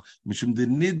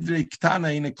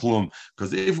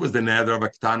if it was the nether of a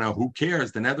ktana, who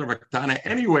cares? The nether of a ktana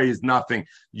anyway is nothing.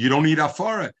 You don't need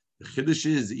afara. The chiddush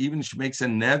is even she makes a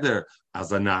nether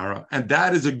as a nara, and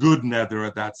that is a good nether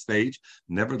at that stage.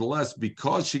 Nevertheless,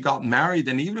 because she got married,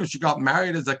 and even if she got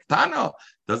married as a ktana,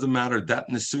 doesn't matter. That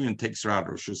nisuyin takes her out of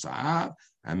Rosh Hashanah.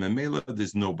 And Memela,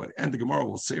 there's nobody. And the Gemara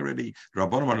will say already,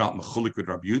 Rabbanim are not mechulik with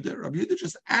Rabbi Yudah. Rabbi Yudah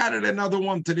just added another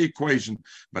one to the equation,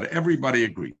 but everybody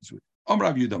agrees with it.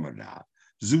 Rabbi Yudah Marnah,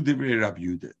 Zudivrei Rabbi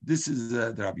Yudah. This is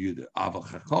the Rabbi Yudah. Aval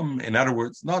Chacham. In other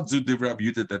words, not Zudivrei Rabbi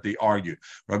Yudah that they argue.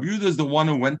 Rabbi Yudah is the one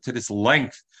who went to this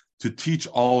length to teach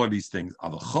all of these things.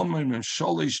 Aval Chacham,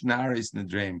 Sholish, Naris,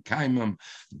 Nedreim, Kaimim,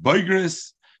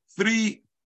 Bigris, 3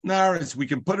 Naris, we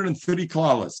can put it in 30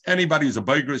 klalas. Anybody who's a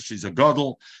Bigris, she's a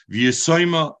Gadol,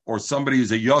 V'yesoima, or somebody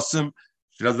who's a Yosim,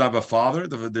 she doesn't have a father,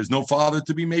 there's no father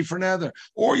to be made for nether.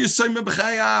 Or Yesoima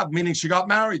B'chayab, meaning she got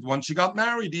married. Once she got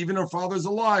married, even her father's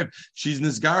alive, she's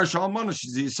Nizgar Shalmana,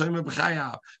 she's Yesoima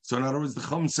B'chayab. So in other words, the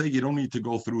Chum say you don't need to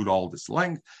go through it all this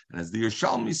length. And as the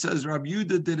Yerushalmi says, Rabbi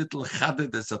Yudah did it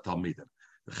l'chaded es ha-talmidim.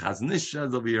 The Chaznish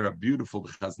says over here, a beautiful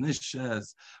Chaznish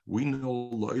says, we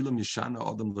know Lo'ilam Yishana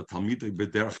Adam L'Talmidei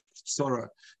B'derech Tzara.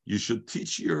 You should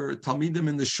teach your Talmidim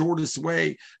in the shortest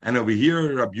way. And over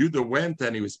here, Rabbi Yudah went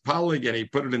and he was palig and he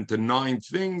put it into 9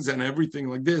 things and everything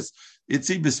like this.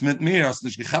 It's besmit mir, hast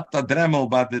nicht gehabt da Dremel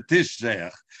bei der Tisch,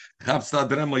 sag. Hab's da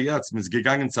Dremel jetzt, mis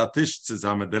gegangen zu Tisch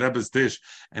zusammen, der Rebbe's Tisch.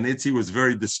 And Itzi was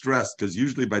very distressed, because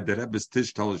usually by the Rebbe's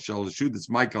Tisch, this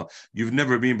Michael, you've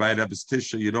never been by Rebbe's Tisch,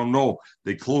 so you don't know.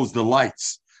 They close the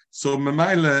lights. So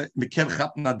Memaila Mikel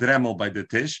Chapna Dremel by the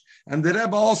Tish, and the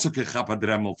Rebbe also can chap a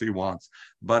Dremel if he wants.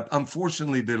 But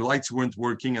unfortunately, the lights weren't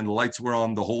working, and the lights were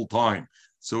on the whole time.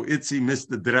 So Itzi missed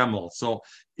the Dremel. So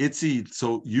Itzi,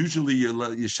 so usually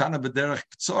Yeshana B'derech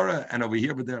Ktsora, and over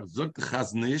here B'derech Zuk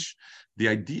Chaznish. The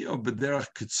idea of B'derech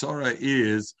Ktsora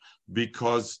is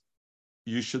because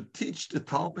you should teach the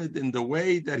Talmud in the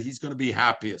way that he's going to be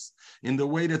happiest, in the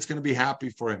way that's going to be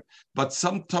happy for him. But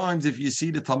sometimes if you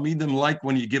see the Talmidim like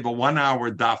when you give a 1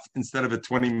 hour daf instead of a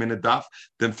 20-minute daf,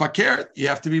 then fakir, you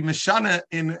have to be mishana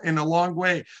in a long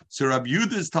way. So Rabbi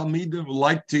Yuda's Talmidim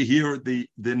like to hear the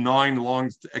 9 long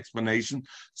explanation.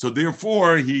 So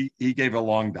therefore, he gave a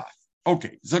long daf.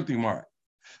 Okay, Zuk the Gemara.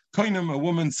 Koinam, a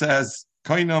woman says,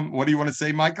 Koinam, what do you want to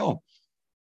say, Michael?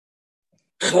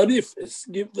 Charif is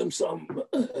give them some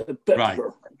pepper. Right.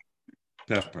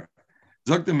 Pepper.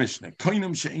 Zog the Mishnah.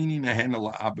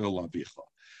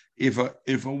 If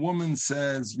a woman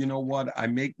says, you know what,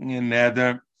 I'm making a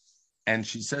neder, and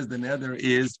she says the neder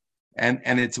is, and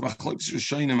it's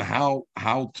showing him how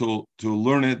to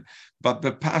learn it, but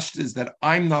the past is that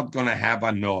I'm not going to have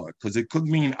a noah, because it could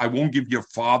mean I won't give your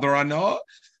father a noah,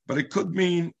 but it could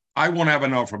mean I won't have a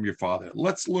noah from your father.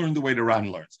 Let's learn the way the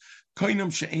Ran learns. I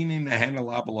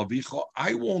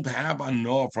won't have a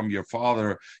no from your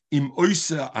father if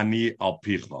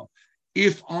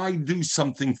I do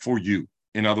something for you.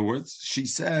 In other words, she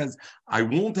says, I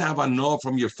won't have a no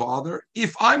from your father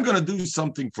if I'm going to do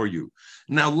something for you.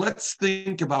 Now, let's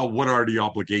think about what are the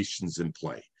obligations in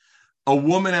play. A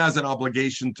woman has an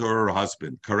obligation to her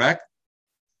husband, correct?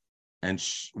 And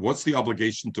what's the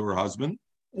obligation to her husband?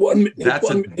 1 minute. That's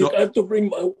 1 minute. I have to bring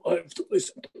my wife to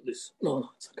listen to this.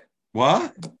 No, it's okay.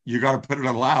 What? You got to put it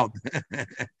on loud.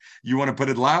 You want to put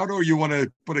it loud or you want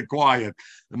to put it quiet?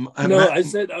 No, I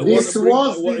said this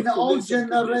was in the old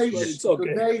generation. It's okay.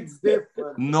 Today it's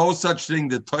different. No such thing.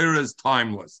 The Torah is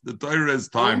timeless. The Torah is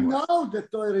timeless. I know the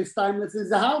Torah is timeless.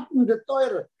 It's out in the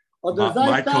Torah.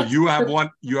 Michael, you have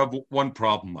one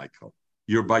problem, Michael.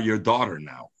 You're by your daughter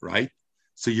now, right?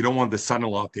 So you don't want the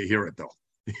son-in-law to hear it, though.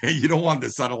 You don't want the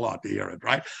son-in-law to hear it,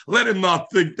 right? Let him not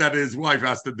think that his wife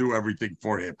has to do everything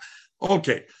for him.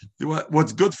 Okay,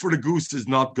 what's good for the goose is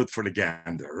not good for the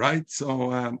gander, right?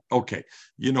 So, okay,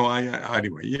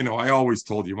 I always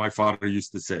told you, my father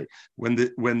used to say, when the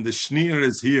schneer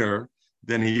is here,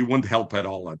 then he wouldn't help at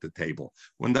all at the table.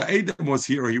 When the Edom was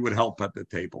here, he would help at the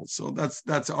table. So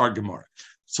that's our Gemara.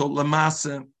 So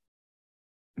Lamasa,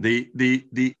 so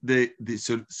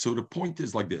the point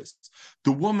is like this: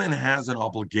 the woman has an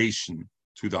obligation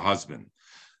to the husband,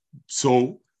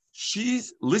 so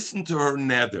she's listened to her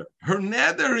nether. Her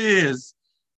nether is,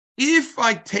 if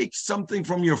I take something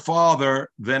from your father,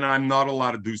 then I'm not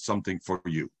allowed to do something for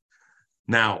you.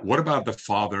 Now, what about the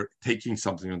father taking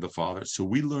something from the father? So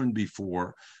we learned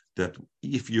before that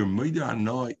if you're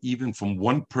Meidar even from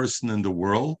one person in the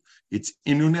world, it's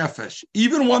inu nefesh,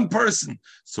 even one person.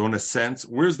 So in a sense,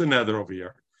 where's the nether over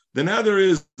here? The nether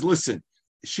is, listen,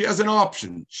 she has an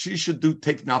option. She should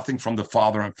take nothing from the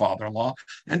father and father-in-law,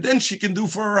 and then she can do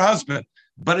for her husband.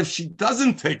 But if she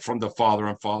doesn't take from the father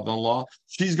and father-in-law,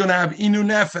 she's going to have inu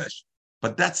nefesh.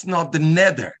 But that's not the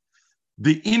nether.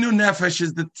 The inu nefesh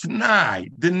is the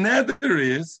t'nai. The nether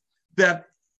is that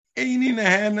that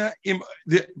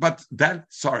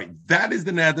is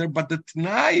the nether, but the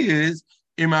t'nai is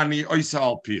imani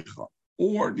oisal picha,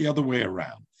 or the other way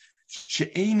around.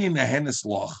 She'eni nehenes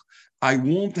loch. I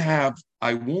won't have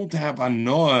a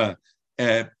noah.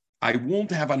 I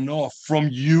won't have a noah from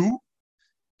you.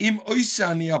 If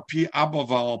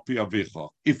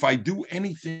I do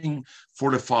anything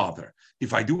for the father,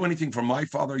 if I do anything for my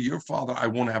father, your father, I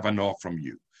won't have a noah from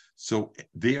you. So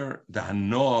there, the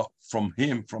hanoah from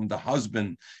him, from the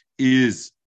husband,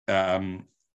 is her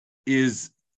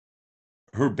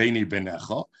beni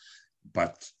benecha.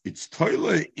 But it's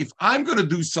toilet. If I'm going to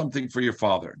do something for your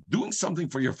father, doing something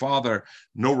for your father,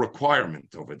 no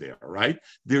requirement over there, right?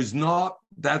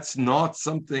 That's not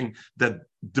something that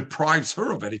deprives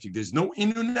her of anything. There's no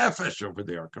inu nefesh over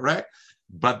there, correct?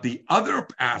 But the other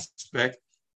aspect,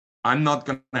 I'm not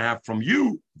going to have from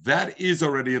you, that is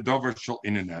already a dover shel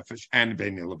inu nefesh and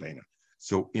beini lebeina.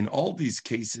 So in all these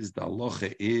cases, the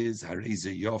halacha is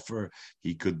hareze yofer.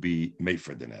 He could be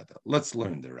mefer the neder. Let's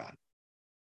learn the Ran.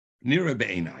 Nira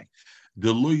be'enai,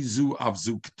 the loizu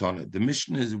avzu ketana. The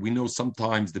Mishnah is, we know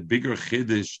sometimes the bigger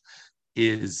chiddush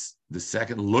is the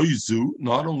second loizu,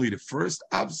 not only the first,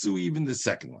 abzu, even the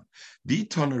second one.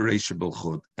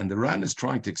 And the Ran is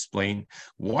trying to explain,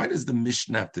 why does the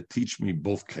Mishnah have to teach me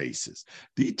both cases?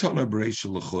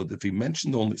 If he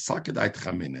mentioned only sakadait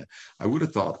chamine, I would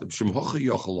have thought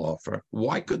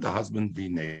why could the husband be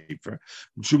nefer?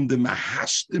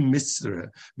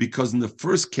 Because in the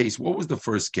first case, what was the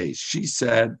first case? She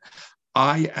said,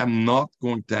 I am not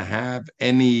going to have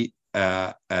any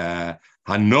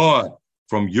hanoah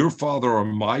from your father or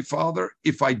my father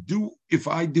if I do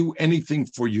anything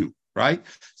for you, right?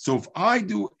 So if I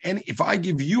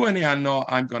give you any hanoah,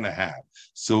 I'm going to have.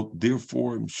 So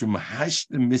therefore,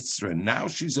 now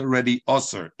she's already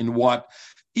usher in what?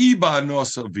 Iba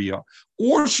nosavia,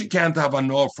 or she can't have a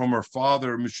no from her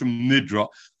father, mishum nidra,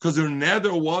 because her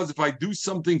nether was, if I do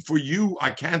something for you,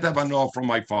 I can't have a no from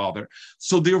my father.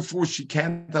 So therefore, she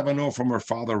can't have a no from her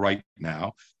father right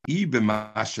now.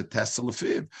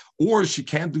 Or she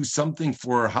can't do something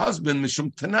for her husband,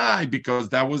 mishum tanai, because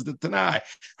that was the tanai.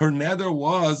 Her nether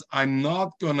was, I'm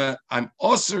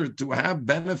usher to have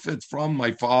benefit from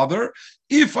my father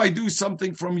if I do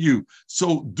something from you.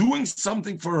 So doing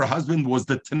something for her husband was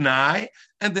the tanai,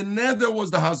 and the nether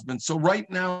was the husband. So right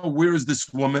now, where is this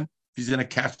woman? She's in a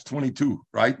catch-22,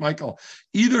 right, Michael?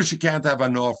 Either she can't have a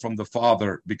no from the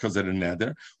father because of the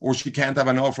nether, or she can't have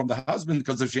a no from the husband,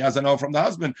 because if she has a no from the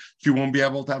husband, she won't be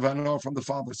able to have a no from the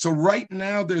father. So right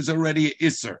now, there's already an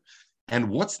isser. And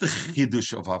what's the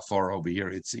chiddush of hafara over here,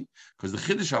 Itzi? Because the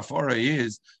chiddush hafara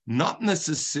is not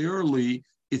necessarily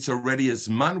it's already a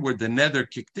zman where the nether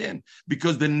kicked in,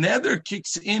 because the nether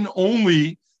kicks in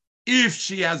only if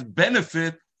she has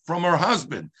benefit from her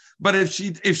husband. But if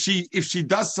she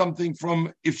does something for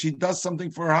her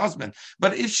husband,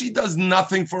 but if she does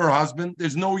nothing for her husband,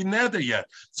 there's no nether yet.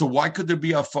 So why could there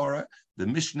be a farah? The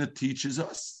Mishnah teaches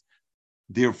us,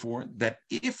 therefore, that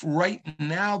if right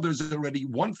now there's already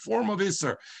one form of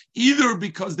Isser, either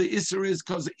because the Isser is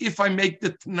because if I make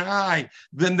the T'nai,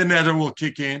 then the nether will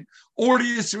kick in, or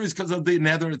the Isser is because of the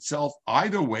nether itself.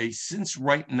 Either way, since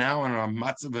right now in our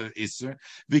matzav of Isser,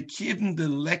 the kivn the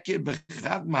leke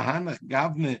bechad mahanach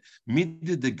gavne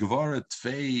midde de gvara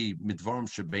tvei midvarim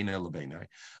shebeina lebeina.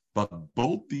 But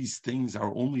both these things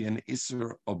are only an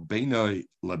isser of beinai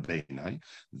lebeinai.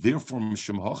 Therefore,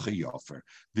 mishum hacha yafer.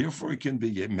 Therefore, it can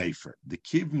be a mefer. The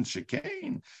kivn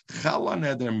shekain chala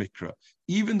neder mikra.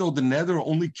 Even though the nether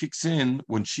only kicks in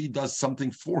when she does something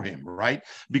for him, right?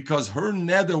 Because her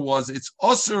nether was, it's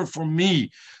usher for me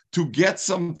to get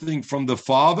something from the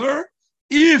father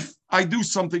if I do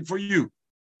something for you.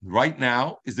 Right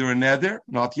now, is there a nether?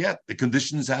 Not yet. The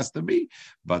conditions has to be.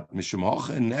 But mishum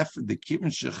hocha nefed the kibben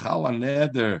shechala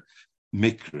nether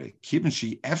mikre kibben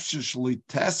she efshishli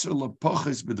teser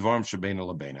lepoches bedvarim shebeina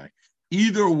lebeinai.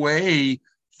 Either way,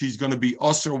 she's going to be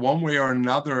usher one way or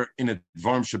another in a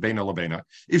dvarim shebeina lebeinai.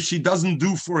 If she doesn't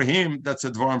do for him, that's a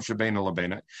dvarim shebeina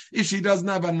lebeinai. If she doesn't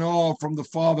have a no from the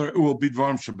father, it will be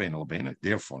dvarim shebeina lebeinai.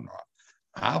 Therefore, not.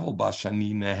 But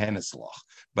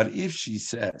if she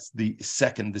says the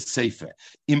second, the sefer,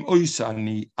 im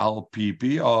oisani al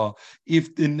pipi, or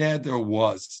if the nether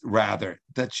was rather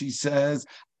that she says,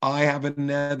 I have a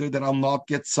nether that I'll not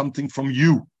get something from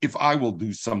you if I will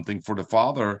do something for the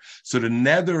father. So the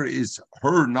nether is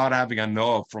her not having a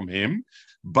no from him,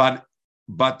 but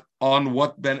on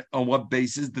what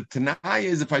basis? The tanai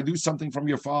is if I do something from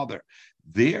your father.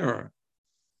 There,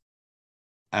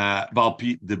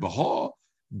 valpi the beho.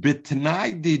 In the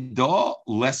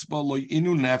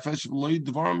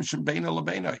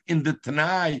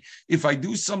Tanai, if I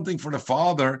do something for the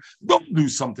father, don't do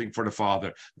something for the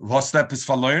father. Hostep is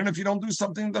verloren if you don't do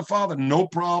something to the father. No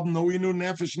problem, no inu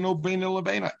nefesh, no beina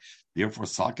lebeina. Therefore,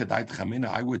 Salkadait Chamina,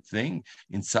 I would think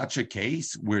in such a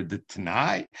case where the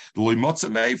Tanai, the Loimotza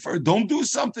Mefer, don't do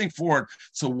something for it.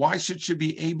 So why should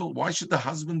the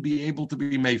husband be able to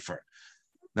be Mefer?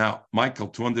 Now, Michael,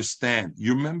 to understand,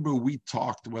 you remember we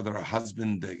talked whether a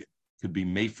husband could be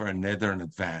made for a nether in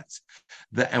advance.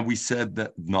 And we said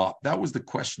that not. That was the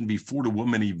question before the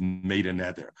woman even made a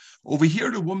nether. Over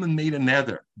here, the woman made a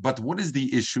nether. But what is the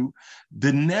issue?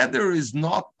 The nether is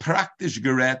not praktish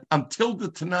geret until the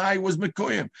Tanai was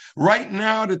Mekoyim. Right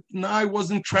now, the Tanai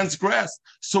wasn't transgressed.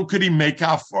 So could he make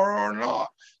hafara or not?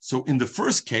 So in the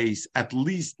first case, at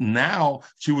least now,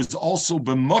 she was also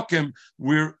b'mokim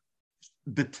where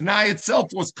the Tanai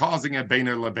itself was causing a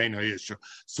Beina Lebeina issue.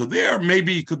 So there,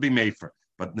 maybe it could be Mefer.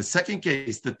 But in the second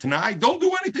case, the Tanai, don't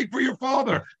do anything for your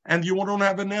father, and you don't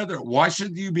have a nether. Why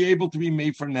should you be able to be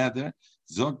made for nether?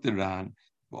 Zog the Ran,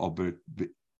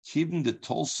 Even the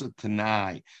Tulsa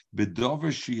Tanai,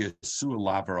 Bedover she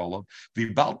Lavarolov,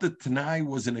 Vibalta Tanai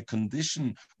was in a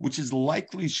condition which is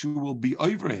likely she will be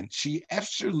over in. She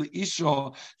actually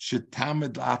isha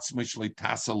shetamed atzmishli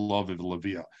tasalov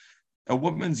levia. A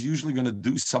woman's usually going to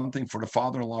do something for the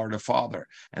father-in-law or the father,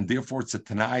 and therefore it's a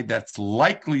Tanai that's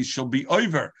likely she'll be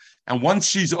over. And once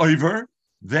she's over,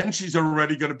 then she's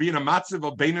already going to be in a matzav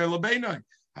of beiner lebeiner.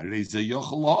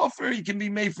 He can be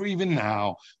made for even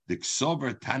now. The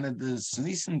Ksober Tana the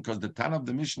Sneesen, because the Tana of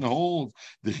the Mishnah holds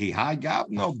the Chihai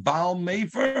Gavno Baal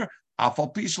Mefer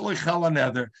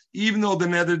even though the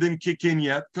nether didn't kick in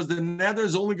yet, because the nether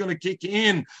is only going to kick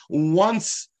in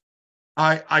once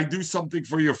I do something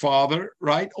for your father,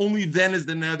 right? Only then is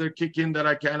the nether kick in that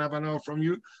I can't have an offer from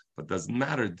you. But doesn't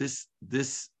matter. This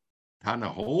Tana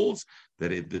holds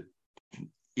that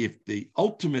if the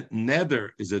ultimate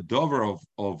nether is a dover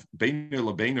of beiner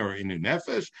lebeiner or inu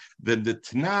nefesh, then the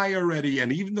Tanai already,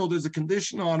 and even though there's a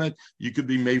condition on it, you could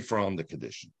be made for on the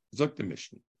condition. Zok the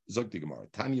Mishnah. Zok the Gemara.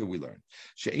 Tanya, we learn.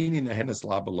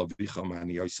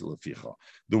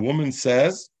 The woman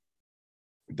says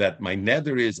that my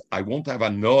nether is I won't have a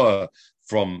noah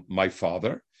from my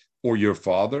father or your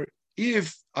father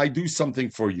if I do something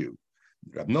for you.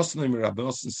 Rab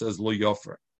Nosson says lo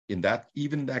yofer.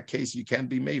 Even in that case, you can't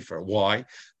be mefer. Why?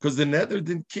 Because the nether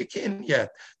didn't kick in yet.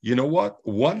 You know what?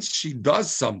 Once she does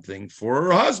something for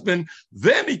her husband,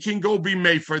 then he can go be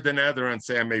mefer the nether and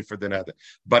say I'm mefer the nether.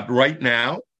 But right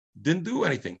now, didn't do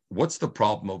anything. What's the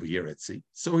problem over here, Etzi?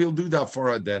 So he'll do that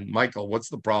for her then. Michael, what's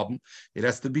the problem? It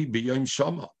has to be b'yom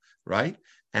shama, right?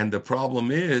 And the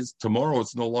problem is, tomorrow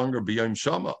it's no longer B'yom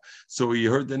Shama. So he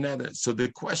heard the nether. So the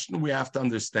question we have to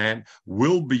understand,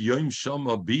 will B'yom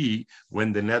Shama be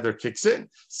when the nether kicks in?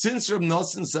 Since Reb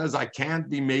Nosson says I can't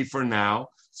be made for now,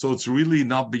 so it's really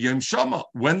not B'yom Shama.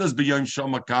 When does B'yom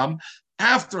Shama come?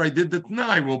 After I did the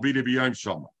T'nai will be the B'yom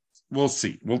Shama. We'll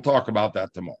see. We'll talk about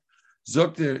that tomorrow.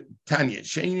 Zokter Tanya,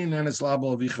 Sheinin and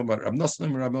Islabo Avichabar. Rab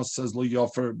Nosson says Lo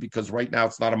Yofer because right now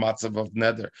it's not a matzav of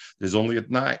nether. There's only at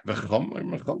night.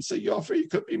 V'chom say Yofer, you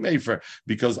could be mefer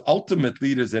because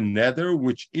ultimately there's a nether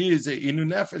which is a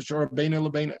inu nefesh or a beina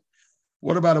lebeina.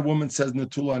 What about a woman says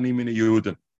Natula ani min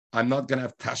Yehudim? I'm not going to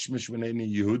have tashmish with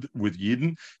any Yehud with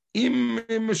Yidden. If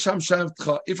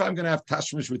I'm going to have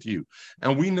tashmish with you,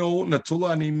 and we know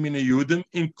Natula ani min Yehudim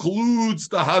includes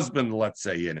the husband, let's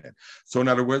say, in it. So in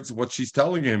other words, what she's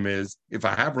telling him is, if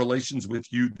I have relations with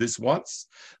you this once,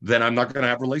 then I'm not going to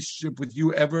have relationship with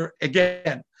you ever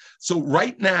again. So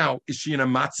right now, is she in a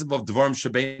matzav of dvarim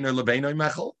shebein or lebein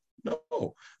mechel?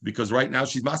 No, because right now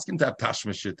she's masking to have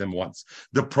tashmish with him once.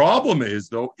 The problem is,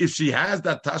 though, if she has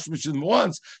that tashmish with him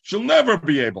once, she'll never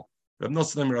be able. Rab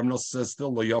Nosson says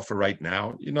still lo yofer right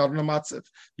now. You're not in a matzav.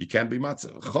 You can't be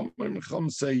matzav. Chum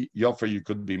say yofer, you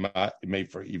could be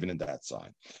made for even in that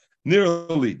side.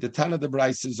 Nearly the Tana the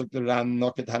Bryce is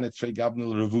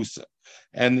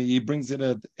and he brings it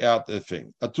out the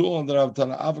thing. A tool on the Rav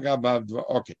Tana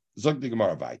okay. Zog the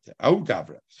Gemara weiter. Au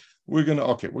Gavra. We're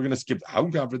gonna skip how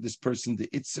Gavra this person the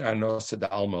Itzar Nosa the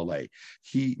Almalay.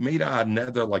 He made a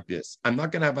nether like this. I'm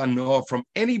not gonna have a no from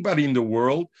anybody in the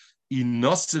world.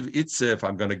 Inosiv Itza, if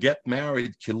I'm going to get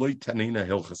married, Kiloi Tanina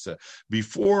Hilchasa.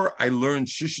 Before I learned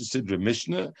Shisha Sidra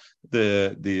Mishnah,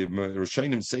 the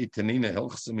Rishonim say Tanina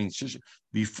Hilchasa means Shisha.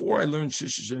 Before I learned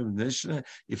Shisha Sidra Mishnah,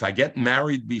 if I get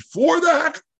married before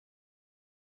that,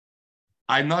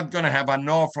 I'm not going to have a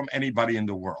no from anybody in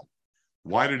the world.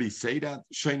 Why did he say that?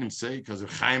 Rishonim say because of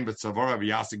Chaim Betzavora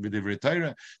v'Yasik b'Divrei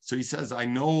Torah. So he says, I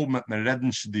know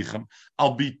Mereden Shdichim.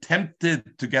 I'll be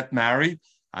tempted to get married.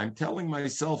 I'm telling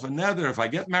myself another, if I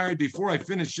get married before I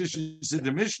finish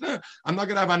the Mishnah, I'm not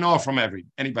going to have an offer from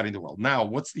anybody in the world. Now,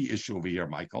 what's the issue over here,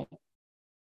 Michael?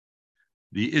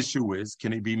 The issue is,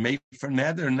 can he be made for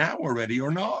nether now already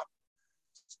or not?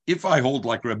 If I hold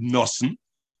like Reb Nosson,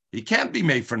 he can't be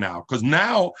made for now, because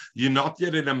now you're not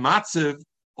yet in a matziv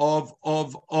of,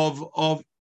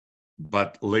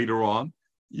 but later on,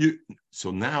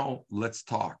 so now let's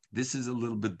talk. This is a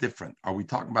little bit different. Are we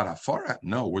talking about hafara?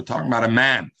 No, we're talking about a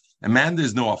man. A man,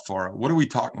 there's no hafara. What are we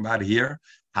talking about here?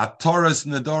 Hatoras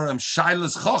nedorim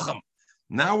shailas chacham.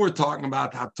 Now we're talking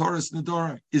about hatoras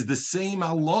nedorim. Is the same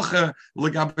halacha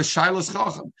legabe shailas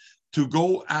chacham to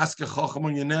go ask a chacham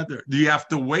on your nether? Do you have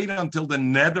to wait until the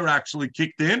nether actually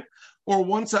kicked in? Or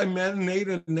once I made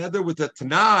a nether with a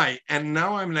tanai and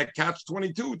now I'm in a catch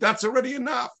 22, that's already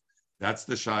enough. That's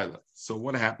the shaila. So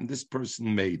what happened? This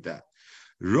person made that.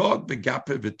 Rod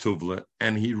begape v'tuvla,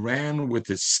 and he ran with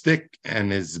his stick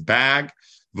and his bag,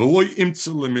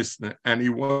 and he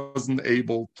wasn't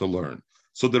able to learn.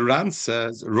 So the Ran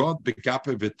says, Rod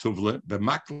bekape v'tuvle,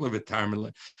 b'makle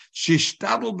v'tarmele,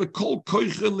 shishtadel b'kol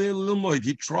koiche lilmoid.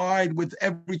 He tried with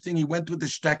everything. He went with the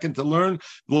stecken to learn.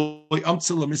 He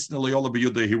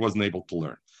wasn't able to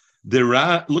learn.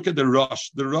 Look at the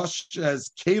Rosh. The Rosh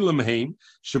says, Kalim Haim,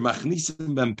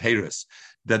 Shemachnisim ben Peres,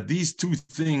 that these two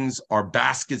things are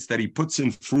baskets that he puts in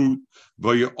fruit.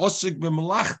 The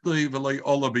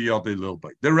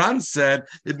Ran said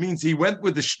it means he went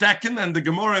with the Stecken and the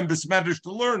Gemara and Besmedrash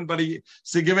to learn, but he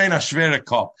given a shvere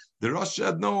kop. The Rosh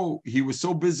said no, he was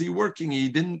so busy working, he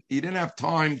didn't have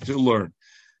time to learn.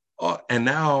 And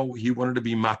now he wanted to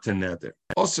be mataneder.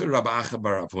 Also Rabbi Acha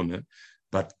bar Avuna,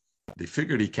 but they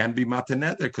figured he can't be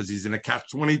mataneder because he's in a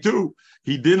catch-22.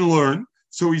 He didn't learn.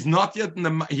 So he's not yet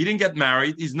he didn't get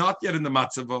married. He's not yet in the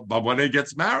matzah, but when he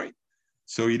gets married,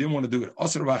 so he didn't want to do it.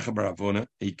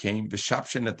 He came,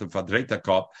 V'shapshen at the Vadreta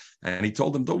Kop, and he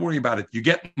told him, don't worry about it. You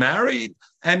get married,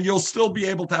 and you'll still be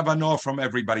able to have a no from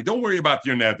everybody. Don't worry about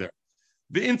your neder.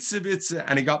 And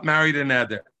he got married in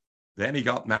neder. Then he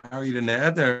got married in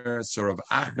neder, so Rav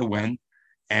Acha went,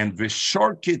 and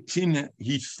V'shorketin,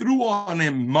 he threw on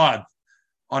him mud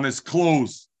on his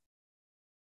clothes.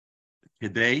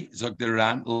 Today, he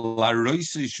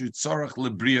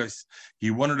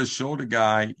wanted to show the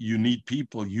guy, you need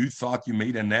people. You thought you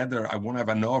made a neder. I won't have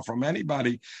a no from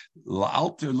anybody.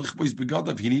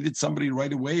 He needed somebody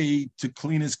right away to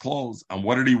clean his clothes. And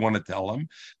what did he want to tell him?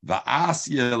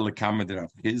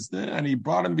 And he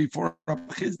brought him before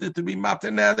Chisda to be mata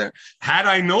neder. Had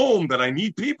I known that I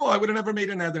need people, I would have never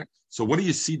made a neder. So what do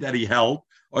you see that he held?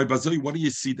 What do you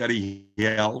see that he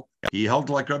held? He held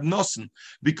like Rab Nosson.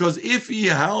 Because if he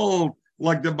held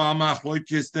like the Baal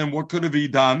Machlokes, then what could have he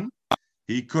done?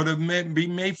 He could have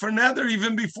been made for nether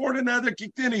even before the nether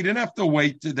kicked in. He didn't have to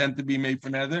wait to be made for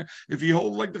nether. If he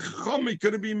held like the Chacham, he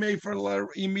could have been made for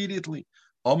immediately.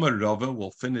 Omer Rava will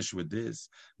finish with this.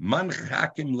 Man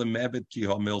chakim lemebet ki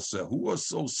hamilsa. Who was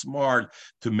so smart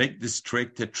to make this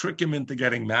trick, to trick him into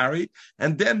getting married,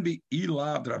 and then be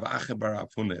Elad Rav Acha bar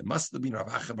Avuna. It must have been Rav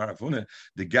Acha bar Avuna,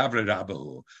 the Gavre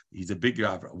Rabbahu. He's a big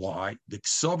Gavre. Why? The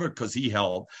Ksover, because he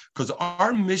held. Because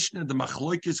our Mishnah, the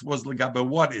Machlokes, was legabe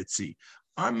what itzi.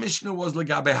 Our Mishnah was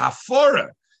legabe hafora.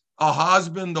 A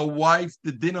husband, a wife,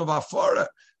 the din of hafora.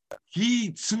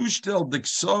 He zustellt the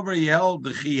Ksover held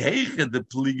the Chiheche, the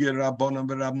Pliger Rabbonim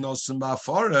and Rab Nosson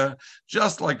ba'afara,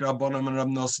 just like Rabbonim and Rab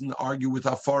Nosson argue with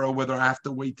Afara whether I have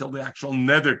to wait till the actual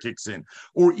nether kicks in,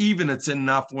 or even it's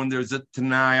enough when there's a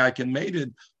Tanai I can mate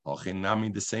it.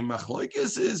 The same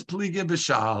machlokes is pliga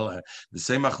b'shala. The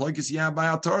same machlokes by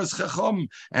Ataras Chacham,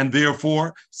 and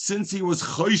therefore, since he was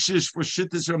choishish for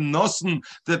shittis Rab Nosson,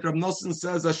 that Rab Nosson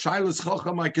says a shailas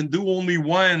Chacham I can do only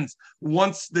once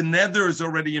the nether is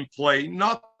already in play,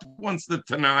 not once the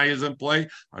Tanai is in play.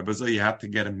 You have to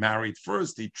get him married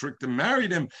first. He tricked him,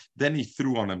 married him, then he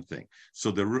threw on him thing.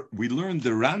 So we learned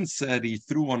the Ran said he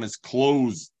threw on his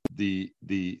clothes the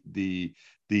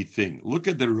thing. Look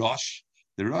at the Rosh.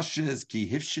 The Rosh says, Ki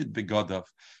hifshid begodav.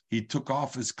 He took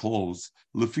off his clothes,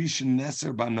 Lefishin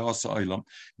Neser Banos Oilam,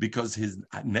 because his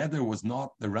nether was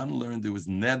not, the Ran learned there was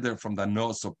nether from the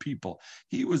Anos of people.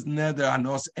 He was nether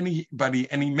Anos, anybody,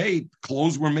 and he made,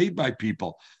 clothes were made by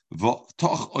people.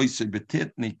 Toch Oisei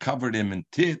Betit, and he covered him in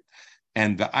tit,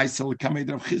 and the Aisel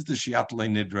Kamed Rav Chisda Shiatlei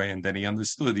Nidre, and then he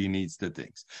understood he needs the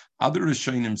things. Other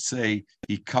Rishonim say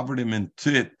he covered him in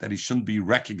tit that he shouldn't be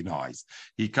recognized.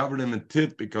 He covered him in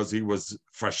tit because he was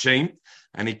ashamed,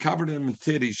 and he covered him in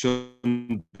tit he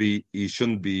shouldn't be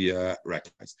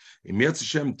recognized. In Mitzvah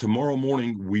Hashem, tomorrow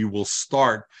morning we will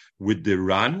start with the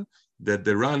Ran. That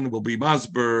the Ran will be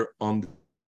masber on.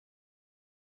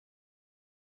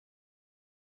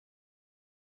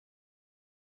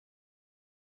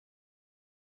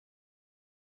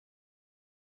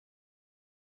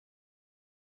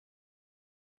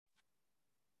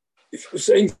 If you're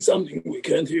saying something, we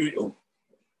can't hear you.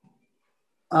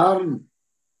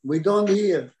 We don't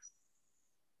hear.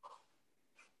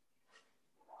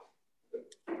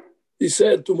 He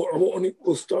said tomorrow morning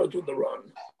we'll start with the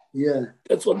Ran. Yeah.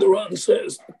 That's what the Ran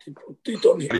says. They don't hear.